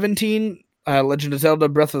 2017, Legend of Zelda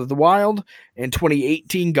Breath of the Wild. And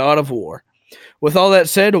 2018, God of War. With all that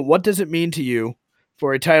said, what does it mean to you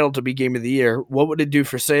for a title to be Game of the Year? What would it do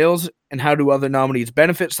for sales? And how do other nominees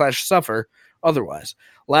benefit / suffer otherwise?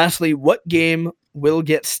 Lastly, what game will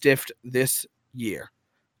get stiffed this year?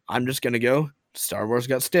 I'm just going to go. Star Wars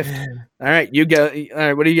got stiffed. All right, you go. All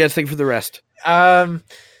right, what do you guys think for the rest?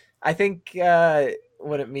 I think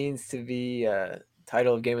what it means to be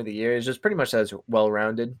title of Game of the Year is just pretty much as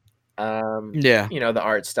well-rounded. Yeah. The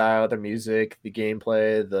art style, the music, the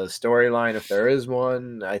gameplay, the storyline, if there is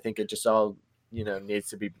one. I think it just all, needs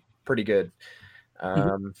to be pretty good.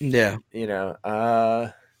 Yeah.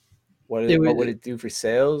 What would it do for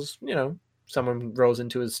sales? Someone rolls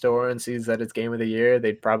into a store and sees that it's Game of the Year,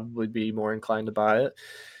 they'd probably be more inclined to buy it.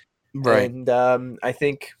 Right. And I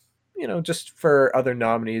think, just for other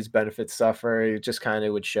nominees, benefits suffer, it just kind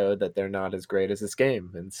of would show that they're not as great as this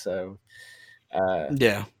game. And so,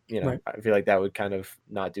 yeah, right. I feel like that would kind of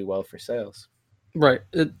not do well for sales. Right.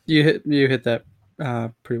 You hit that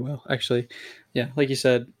pretty well, actually. Yeah, like you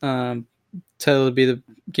said, title would be the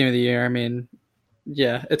Game of the Year. I mean,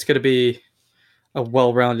 yeah, it's going to be a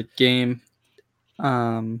well-rounded game.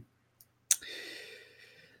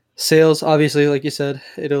 Sales, obviously, like you said,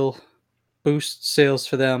 it'll boost sales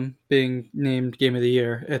for them being named Game of the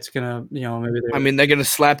Year. It's gonna, maybe they're gonna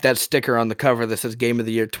slap that sticker on the cover that says Game of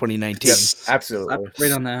the Year 2019. Yes, absolutely,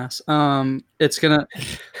 right on the ass. It's gonna.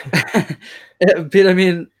 I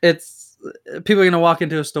mean, it's people are gonna walk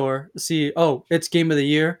into a store, see, oh, it's Game of the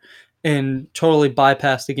Year, and totally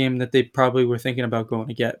bypass the game that they probably were thinking about going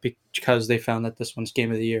to get because they found that this one's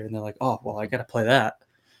Game of the Year, and they're like, oh, well, I gotta play that,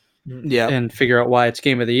 and figure out why it's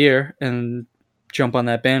Game of the Year and jump on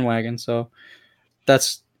that bandwagon. So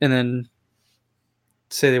and then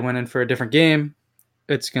say they went in for a different game,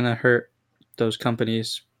 it's gonna hurt those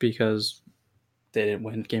companies because they didn't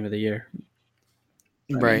win Game of the Year.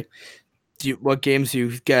 Right. What games do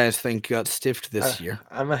you guys think got stiffed this year?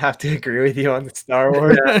 I'm gonna have to agree with you on the Star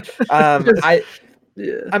Wars.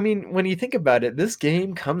 I mean, when you think about it, this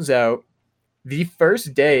game comes out the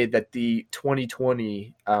first day that the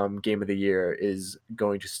 2020 Game of the Year is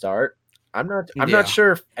going to start. I'm not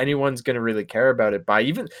sure if anyone's going to really care about it by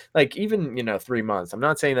even 3 months. I'm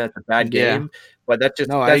not saying that's a bad game, but that's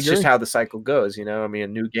just how the cycle goes. I mean, a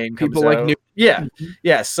new game comes People out. Like new. Yeah.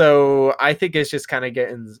 Yeah. So I think it's just kind of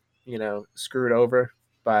getting screwed over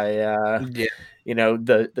by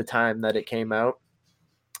the time that it came out.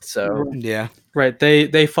 So yeah, right.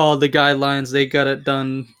 They followed the guidelines. They got it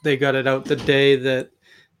done. They got it out the day that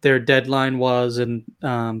their deadline was, and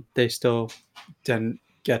they still didn't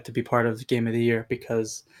get to be part of the Game of the Year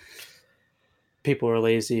because people were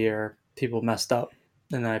lazy or people messed up,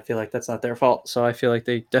 and I feel like that's not their fault. So I feel like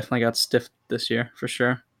they definitely got stiffed this year for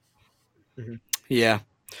sure. Mm-hmm. Yeah.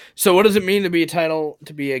 So what does it mean to be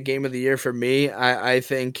a Game of the Year for me? I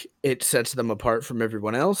think it sets them apart from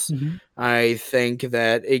everyone else. Mm-hmm. I think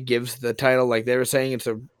that it gives the title, like they were saying, it's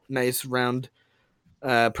a nice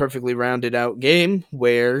perfectly rounded out game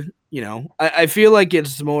where, I feel like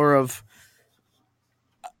it's more of,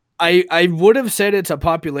 I would have said it's a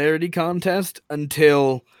popularity contest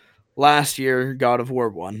until last year God of War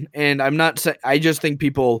won. And I just think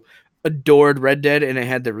people adored Red Dead and it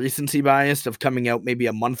had the recency bias of coming out maybe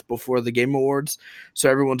a month before the Game Awards. So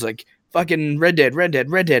everyone's like, fucking Red Dead,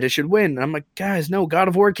 it should win. And I'm like, guys, no, God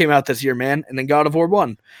of War came out this year, man. And then God of War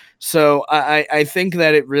won. So I think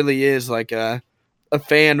that it really is like a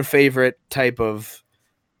fan favorite type of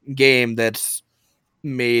game that's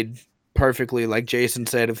made perfectly, like Jason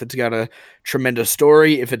said. If it's got a tremendous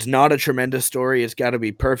story, if it's not a tremendous story, it's got to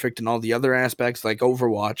be perfect in all the other aspects, like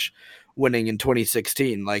Overwatch winning in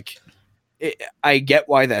 2016. Like, I get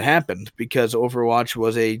why that happened, because Overwatch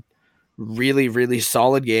was a really, really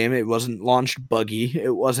solid game. It wasn't launched buggy.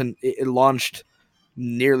 It launched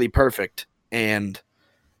nearly perfect. And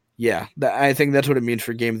yeah, I think that's what it means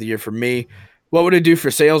for Game of the Year for me. What would it do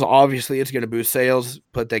for sales? Obviously, it's going to boost sales.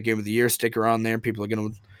 Put that Game of the Year sticker on there. People are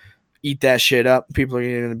going to eat that shit up. People are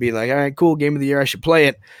going to be like, all right, cool, Game of the Year, I should play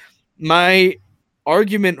it. My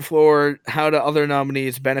argument for how do other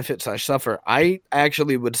nominees benefit / suffer, I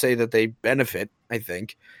actually would say that they benefit, I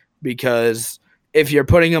think, because if you're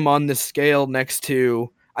putting them on the scale next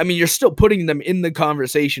to, I mean, you're still putting them in the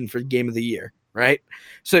conversation for Game of the Year, right?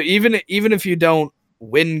 So even if you don't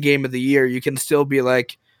win Game of the Year, you can still be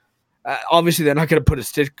like, obviously they're not going to put a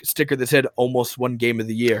sticker that said almost won Game of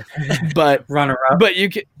the Year, but runner up. But you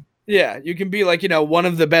can be like, one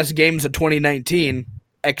of the best games of 2019,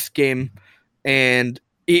 X game, and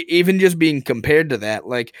even just being compared to that,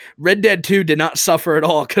 like Red Dead 2 did not suffer at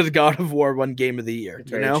all because God of War won Game of the Year.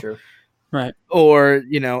 Very true. Right. Or,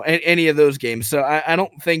 any of those games. So I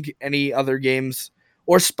don't think any other games,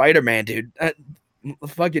 or Spider-Man, dude.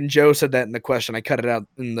 Fucking Joe said that in the question. I cut it out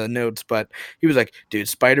in the notes, but he was like, dude,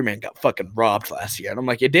 Spider-Man got fucking robbed last year. And I'm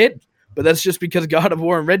like, it did. But that's just because God of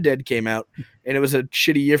War and Red Dead came out, and it was a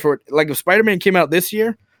shitty year for it. Like, if Spider-Man came out this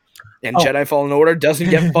year and Jedi Fallen Order doesn't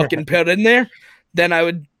get fucking put in there, then I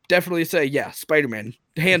would definitely say, yeah, Spider-Man,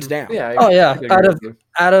 hands down. Yeah.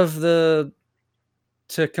 Out of the,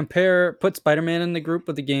 to compare, put Spider-Man in the group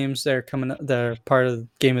with the games that are part of the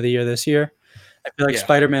Game of the Year this year, I feel like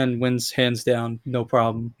Spider-Man wins hands down, no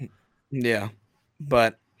problem. Yeah,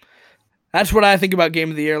 but that's what I think about Game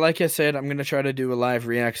of the Year. Like I said, I'm going to try to do a live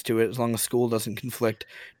reacts to it as long as school doesn't conflict.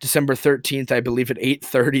 December 13th, I believe, at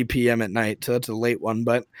 8:30 p.m. at night, so that's a late one,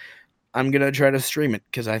 but I'm going to try to stream it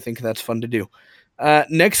because I think that's fun to do.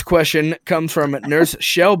 Next question comes from Nurse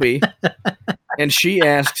Shelby, and she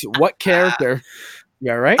asks, what character...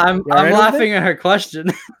 You all right? I'm laughing at her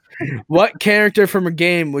question. What character from a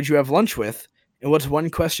game would you have lunch with? And what's one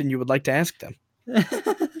question you would like to ask them?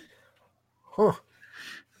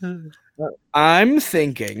 I'm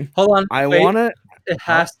thinking. Hold on. I want to. It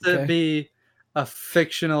has to be a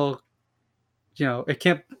fictional. It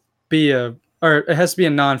can't be it has to be a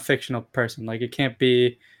non-fictional person. Like, it can't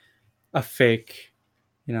be a fake.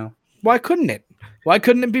 Why couldn't it? Why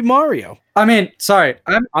couldn't it be Mario? I mean, sorry,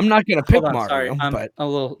 I'm not gonna pick Mario. Sorry, I'm but a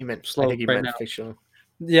little slow right now. Fictional.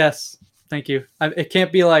 Yes, thank you. It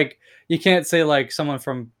can't be like, you can't say like someone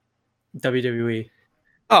from WWE.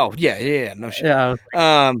 Oh yeah, no shit. Yeah.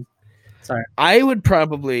 Sorry. I would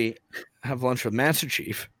probably have lunch with Master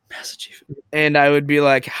Chief. And I would be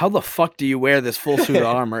like, how the fuck do you wear this full suit of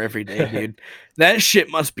armor every day, dude? That shit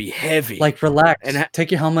must be heavy. Like, relax and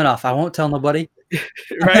take your helmet off. I won't tell nobody.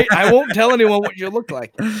 Right? I won't tell anyone what you look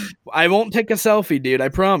like. I won't take a selfie, dude. I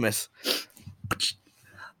promise.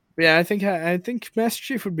 Yeah, I think Master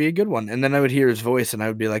Chief would be a good one. And then I would hear his voice, and I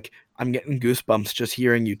would be like, I'm getting goosebumps just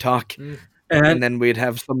hearing you talk. And then we'd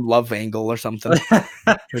have some love angle or something.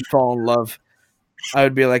 We'd fall in love. I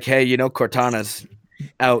would be like, hey, Cortana's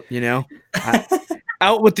out,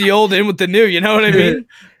 out with the old, in with the new. You know what I mean,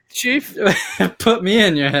 Chief? Put me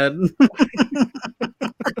in your head.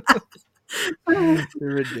 You're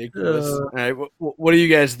ridiculous. All right, what are you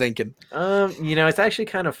guys thinking? It's actually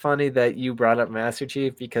kind of funny that you brought up Master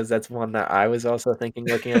Chief, because that's one that I was also thinking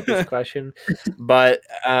looking at this question. But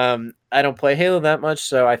I don't play Halo that much,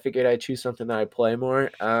 so I figured I'd choose something that I play more.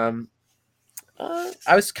 I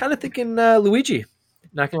was kind of thinking Luigi.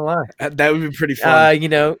 Not gonna lie, that would be pretty fun. That'd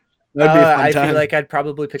be a fun time. Feel like I'd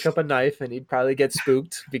probably pick up a knife and he'd probably get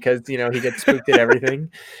spooked because he gets spooked at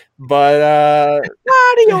everything. But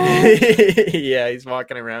yeah, he's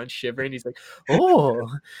walking around shivering. He's like, oh,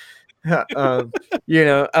 I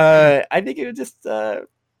think it would just. I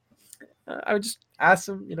would just ask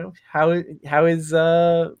him, how is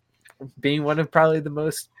being one of probably the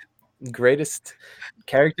most greatest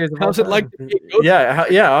characters of how's it like to be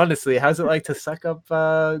honestly, how's it like to suck up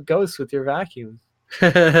ghosts with your vacuum?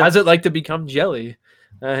 How's it like to become jelly?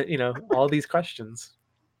 All these questions.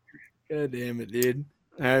 God damn it, dude.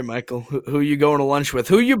 All right, Michael, who are you going to lunch with?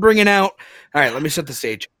 Who are you bringing out? All right, let me set the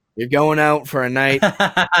stage. You're going out for a night.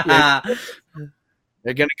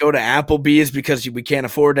 They're going to go to Applebee's because we can't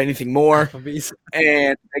afford anything more. Applebee's.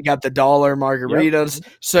 And they got the $1 margaritas.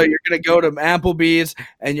 Yep. So you're going to go to Applebee's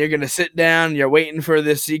and you're going to sit down. You're waiting for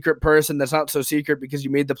this secret person that's not so secret because you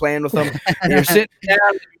made the plan with them. And you're sitting down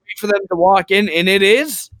and you wait for them to walk in, and it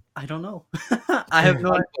is? I don't know. I have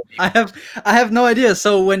no idea.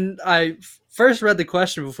 So when I first read the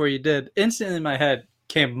question before you did, instantly in my head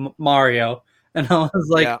came Mario. And I was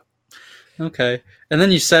like, yeah. Okay. And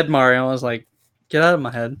then you said Mario. I was like, get out of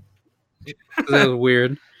my head. That was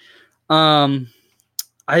weird. I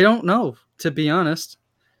don't know, to be honest.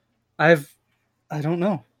 I don't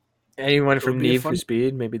know. Anyone from Need for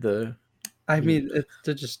Speed? Maybe the. I mean,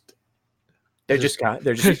 they're just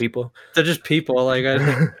people. They're just people. Like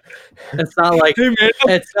it's not like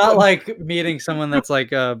it's not like meeting someone that's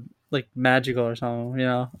like magical or something.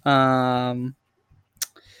 You know.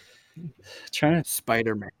 Trying to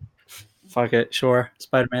Spider-Man. Fuck it, sure,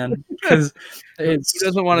 Spider-Man, because it's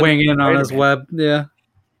winging on his web. Yeah,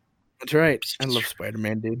 that's right. I love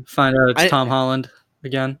Spider-Man, dude. Find out it's Tom Holland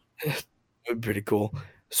again. Pretty cool.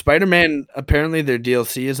 Spider-Man. Apparently, their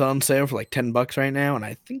DLC is on sale for like $10 right now, and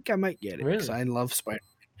I think I might get it because I love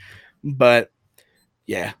Spider-Man. But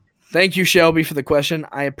yeah, thank you, Shelby, for the question.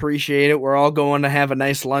 I appreciate it. We're all going to have a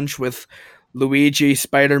nice lunch with Luigi,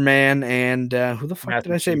 Spider-Man, and who the fuck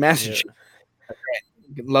did I say? Master Chief.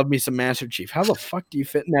 Love me some Master Chief. How the fuck do you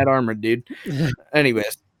fit in that armor, dude?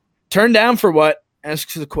 Anyways, turn down for what?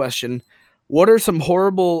 Asks the question. What are some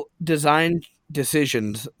horrible design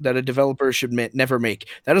decisions that a developer should never make?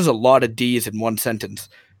 That is a lot of D's in one sentence.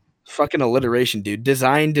 Fucking alliteration, dude.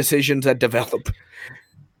 Design decisions that develop.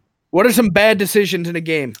 What are some bad decisions in a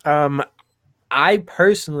game? I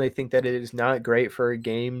personally think that it is not great for a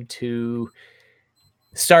game to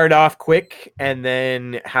start off quick and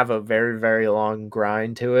then have a very, very long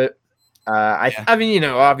grind to it. I mean,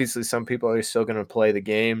 obviously some people are still going to play the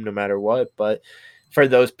game no matter what, but for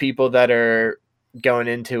those people that are going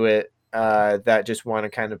into it that just want to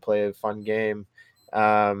kind of play a fun game,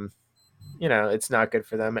 it's not good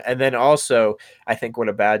for them. And then also, I think what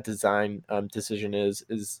a bad design decision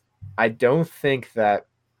is I don't think that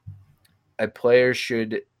a player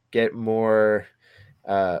should get more.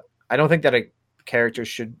 I don't think that a character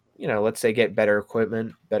should, let's say, get better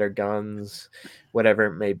equipment, better guns, whatever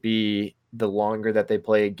it may be, the longer that they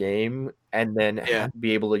play a game, and then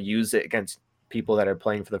be able to use it against people that are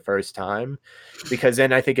playing for the first time, because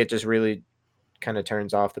then I think it just really kind of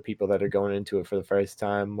turns off the people that are going into it for the first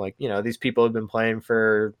time. Like, these people have been playing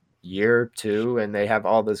for a year or two and they have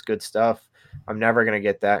all this good stuff. I'm never going to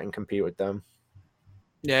get that and compete with them.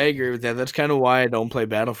 Yeah, I agree with that. That's kind of why I don't play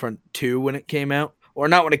Battlefront 2 when it came out. Or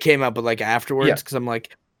not when it came out, but like afterwards, because I'm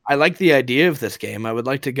like, I like the idea of this game. I would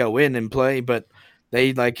like to go in and play, but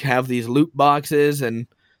they like have these loot boxes and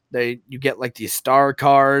you get like these star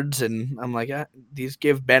cards, and I'm like, these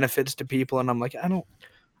give benefits to people, and I'm like, I don't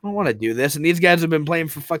want to do this. And these guys have been playing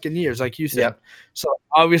for fucking years, like you said. Yep. So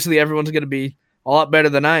obviously everyone's going to be a lot better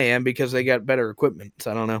than I am because they got better equipment.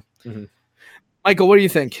 So I don't know. Mm-hmm. Michael, what do you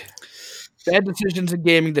think? Bad decisions in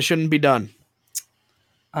gaming that shouldn't be done.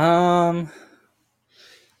 I'm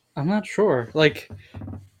not sure. Like,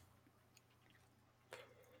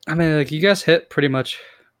 I mean, like, you guys hit pretty much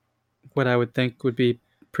what I would think would be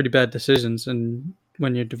pretty bad decisions when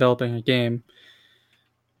you're developing a game.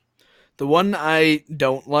 The one I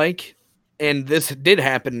don't like, and this did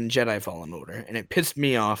happen in Jedi Fallen Order, and it pissed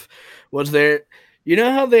me off, was there,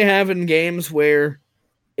 how they have in games where,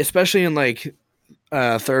 especially in like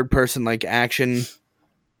third person like action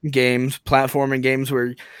games, platforming games,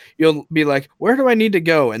 where you'll be like, where do I need to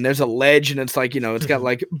go? And there's a ledge, and it's like, it's got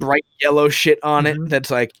like bright yellow shit on it that's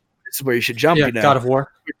like, this is where you should jump. God of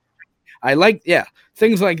War. I like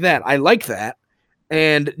things like that. I like that.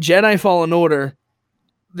 And Jedi Fallen Order,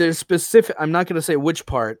 there's specific, I'm not going to say which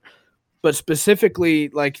part, but specifically,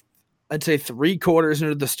 like, I'd say 3/4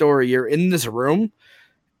 into the story, you're in this room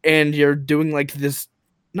and you're doing like this,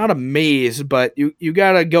 not a maze, but you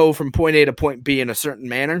got to go from point A to point B in a certain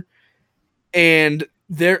manner. And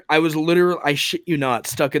there, I was literally, I shit you not,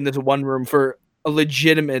 stuck in this one room for a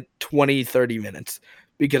legitimate 20-30 minutes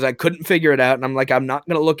because I couldn't figure it out. And I'm like, I'm not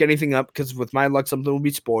going to look anything up because with my luck, something will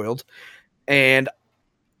be spoiled. And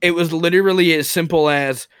it was literally as simple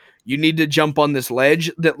as you need to jump on this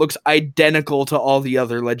ledge that looks identical to all the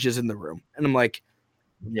other ledges in the room. And I'm like,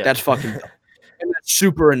 that's fucking dumb. And that's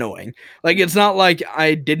super annoying. Like, it's not like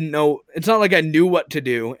I didn't know. It's not like I knew what to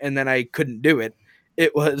do and then I couldn't do it.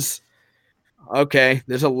 It was, okay,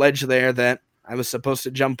 there's a ledge there that I was supposed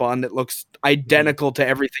to jump on that looks identical to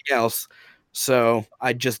everything else. So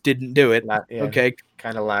I just didn't do it. Okay.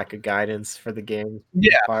 Kind of lack of guidance for the game.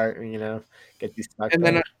 Yeah. Part, get you stuck. And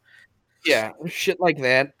then, shit like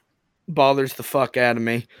that bothers the fuck out of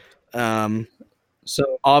me. So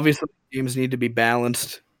obviously games need to be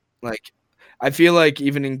balanced. Like, I feel like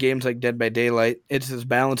even in games like Dead by Daylight, it's as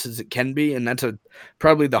balanced as it can be, and that's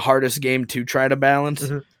probably the hardest game to try to balance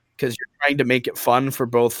because you're trying to make it fun for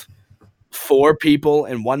both 4 people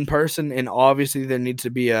and 1 person, and obviously there needs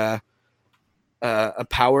to be a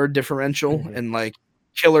power differential, and like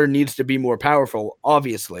killer needs to be more powerful,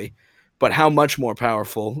 obviously, but how much more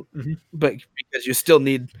powerful? But because you still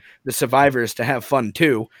need the survivors to have fun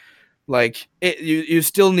too. Like you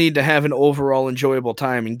still need to have an overall enjoyable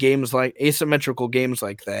time in games like asymmetrical games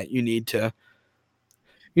like that. You need to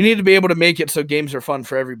be able to make it so games are fun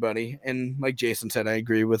for everybody. And like Jason said, I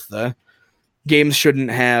agree with the games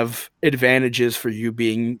shouldn't have advantages for you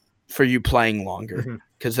playing longer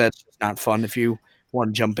because that's not fun if you want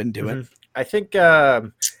to jump into it. I think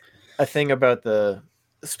a thing about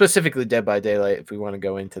specifically Dead by Daylight, if we want to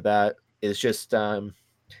go into that, is just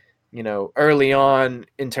early on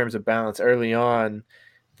in terms of balance,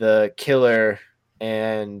 the killer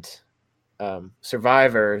and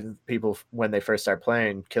survivor, people when they first start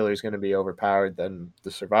playing, killer's going to be overpowered than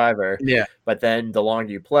the survivor. Yeah. But then the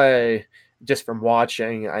longer you play, just from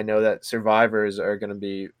watching, I know that survivors are going to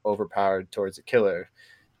be overpowered towards the killer.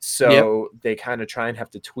 So they kind of try and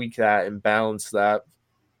have to tweak that and balance that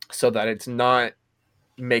so that it's not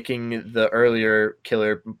making the earlier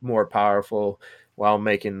killer more powerful while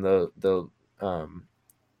making the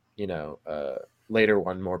later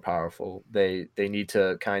one more powerful. They need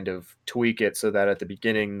to kind of tweak it so that at the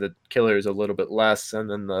beginning the killer is a little bit less, and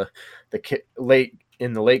then the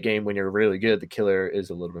late game when you're really good, the killer is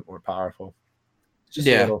a little bit more powerful. Just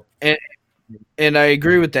and I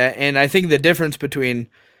agree with that. And I think the difference between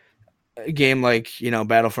a game like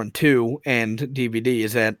Battlefront 2 and DBD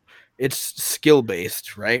is that it's skill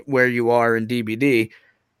based, right? Where you are in DBD,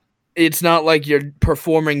 it's not like you're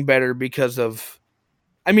performing better because of.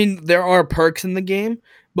 I mean, there are perks in the game,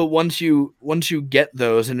 but once you get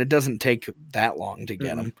those, and it doesn't take that long to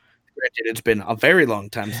get them. Granted, it's been a very long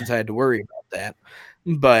time since I had to worry about that,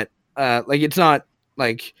 but it's not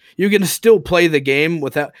like you can still play the game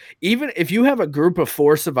without. Even if you have a group of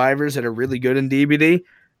 4 survivors that are really good in DBD,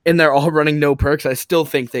 and they're all running no perks, I still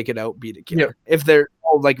think they could outbeat a killer if they're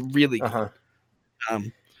all like really good.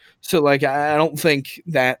 So, I don't think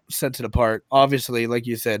that sets it apart. Obviously, like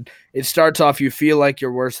you said, it starts off, you feel like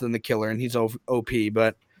you're worse than the killer, and he's OP,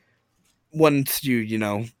 but once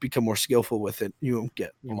you, become more skillful with it, you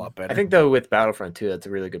get a lot better. I think, though, with Battlefront 2, that's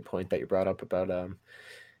a really good point that you brought up about,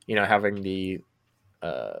 having the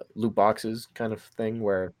loot boxes kind of thing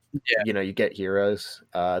where, you get heroes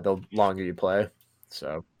the longer you play.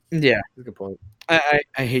 So, yeah, that's a good point. I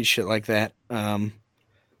hate shit like that.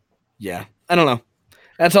 Yeah, I don't know.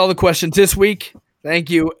 That's all the questions this week.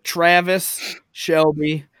 Thank you, Travis,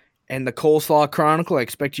 Shelby, and the Coleslaw Chronicle. I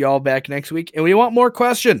expect you all back next week. And we want more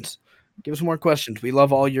questions. Give us more questions. We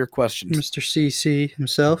love all your questions. Mr. CC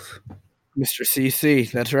himself. Mr.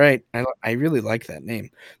 CC. That's right. I really like that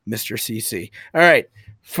name, Mr. CC. All right.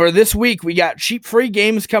 For this week, we got cheap free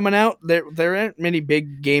games coming out. There aren't many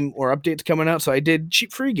big game or updates coming out, so I did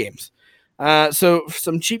cheap free games. So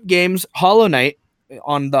some cheap games, Hollow Knight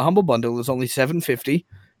on the Humble Bundle is only $7.50.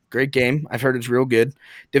 Great game. I've heard it's real good.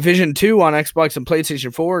 Division 2 on Xbox and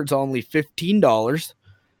PlayStation 4, it's only $15.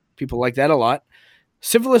 People like that a lot.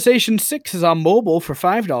 Civilization 6 is on mobile for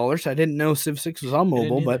 $5. I didn't know Civ 6 was on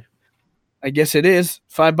mobile, but I guess it is.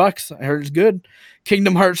 $5. I heard it's good.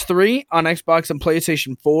 Kingdom Hearts 3 on Xbox and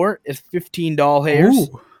PlayStation 4 is $15 hairs.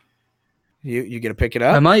 Ooh. You gonna pick it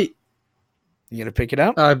up? I might. You gonna pick it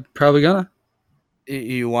up? I'm probably gonna.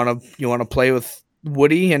 You wanna play with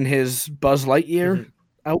Woody and his Buzz Lightyear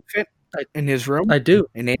outfit in his room? I do.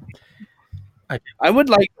 I would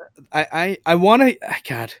like. I want to.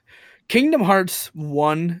 God, Kingdom Hearts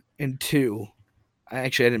 1 and 2. I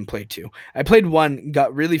didn't play 2. I played 1,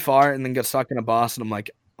 got really far, and then got stuck in a boss, and I'm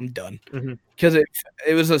like, I'm done. Because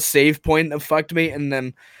it was a save point that fucked me, and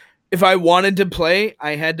then if I wanted to play,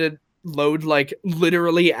 I had to load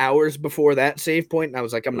literally hours before that save point, and I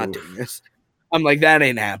was like, I'm not doing this. I'm like, that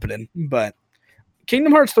ain't happening. But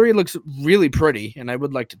Kingdom Hearts 3 looks really pretty, and I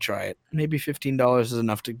would like to try it. Maybe $15 is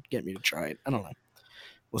enough to get me to try it. I don't know.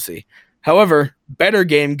 We'll see. However, better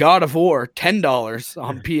game, God of War, $10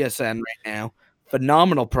 on PSN right now.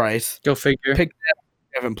 Phenomenal price. Go figure. Pick that up.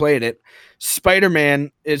 I haven't played it.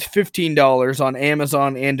 Spider-Man is $15 on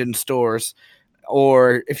Amazon and in stores.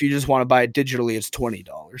 Or if you just want to buy it digitally, it's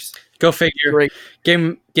 $20. Go figure. Great.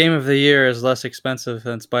 Game of the year is less expensive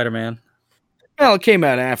than Spider-Man. Well, it came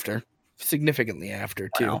out after, significantly after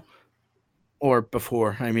too, wow. or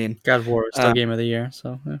before. I mean, God of War is still game of the year,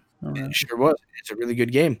 so it sure was. It's a really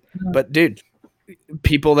good game. But dude,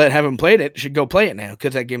 people that haven't played it should go play it now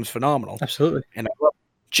because that game's phenomenal. Absolutely. And I love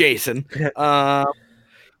Jason.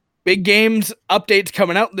 Big games updates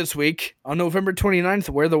coming out this week on November 29th.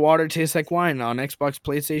 Where the Water Tastes Like Wine on Xbox,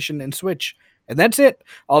 PlayStation, and Switch. And that's it.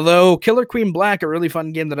 Although Killer Queen Black, a really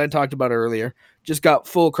fun game that I talked about earlier, just got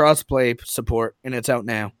full crossplay support, and it's out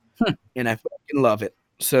now. And I fucking love it.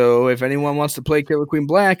 So if anyone wants to play Killer Queen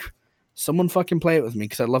Black, someone fucking play it with me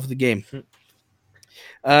because I love the game.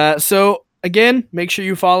 So again, make sure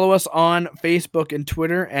you follow us on Facebook and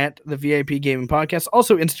Twitter at the VIP Gaming Podcast.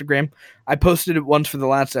 Also Instagram. I posted it once for the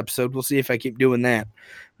last episode. We'll see if I keep doing that.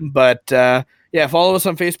 But yeah, follow us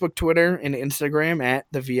on Facebook, Twitter, and Instagram at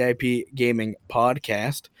the VIP Gaming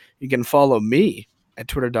Podcast. You can follow me at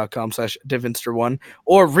twitter.com/Devinster1,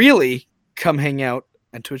 or really come hang out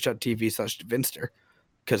at twitch.tv/Devinster,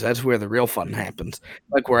 because that's where the real fun happens.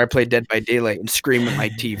 Like where I play Dead by Daylight and scream at my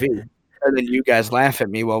TV. And then you guys laugh at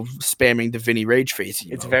me while spamming the Vinny Rage face.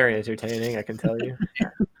 It's very entertaining, I can tell you.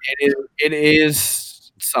 It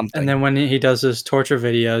is something. And then when he does his torture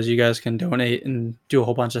videos, you guys can donate and do a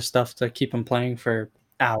whole bunch of stuff to keep him playing for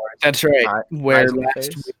hours. That's right. Where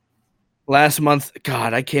last month,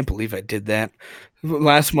 God, I can't believe I did that.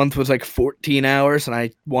 Last month was like 14 hours, and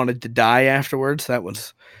I wanted to die afterwards. That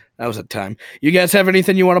was a time. You guys have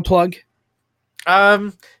anything you want to plug?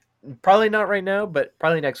 Probably not right now, but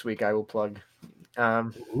probably next week I will plug.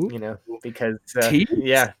 Because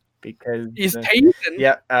because he's teasing.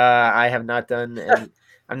 Yeah, I have not done, and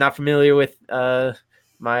I'm not familiar with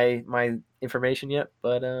my information yet,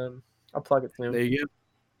 but I'll plug it soon.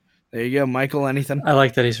 There you go, Michael. Anything? I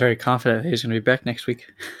like that he's very confident that he's going to be back next week.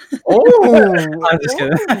 I'm just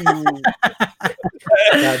kidding.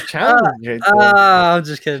 I'm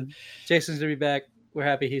just kidding. Jason's going to be back. We're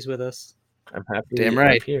happy he's with us. I'm happy. Damn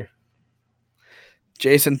right. Here.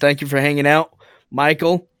 Jason, thank you for hanging out.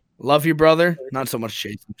 Michael, love you, brother. Not so much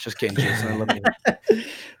Jason. Just kidding, Jason. I love you.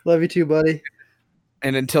 Love you too, buddy.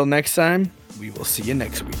 And until next time, we will see you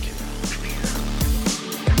next week.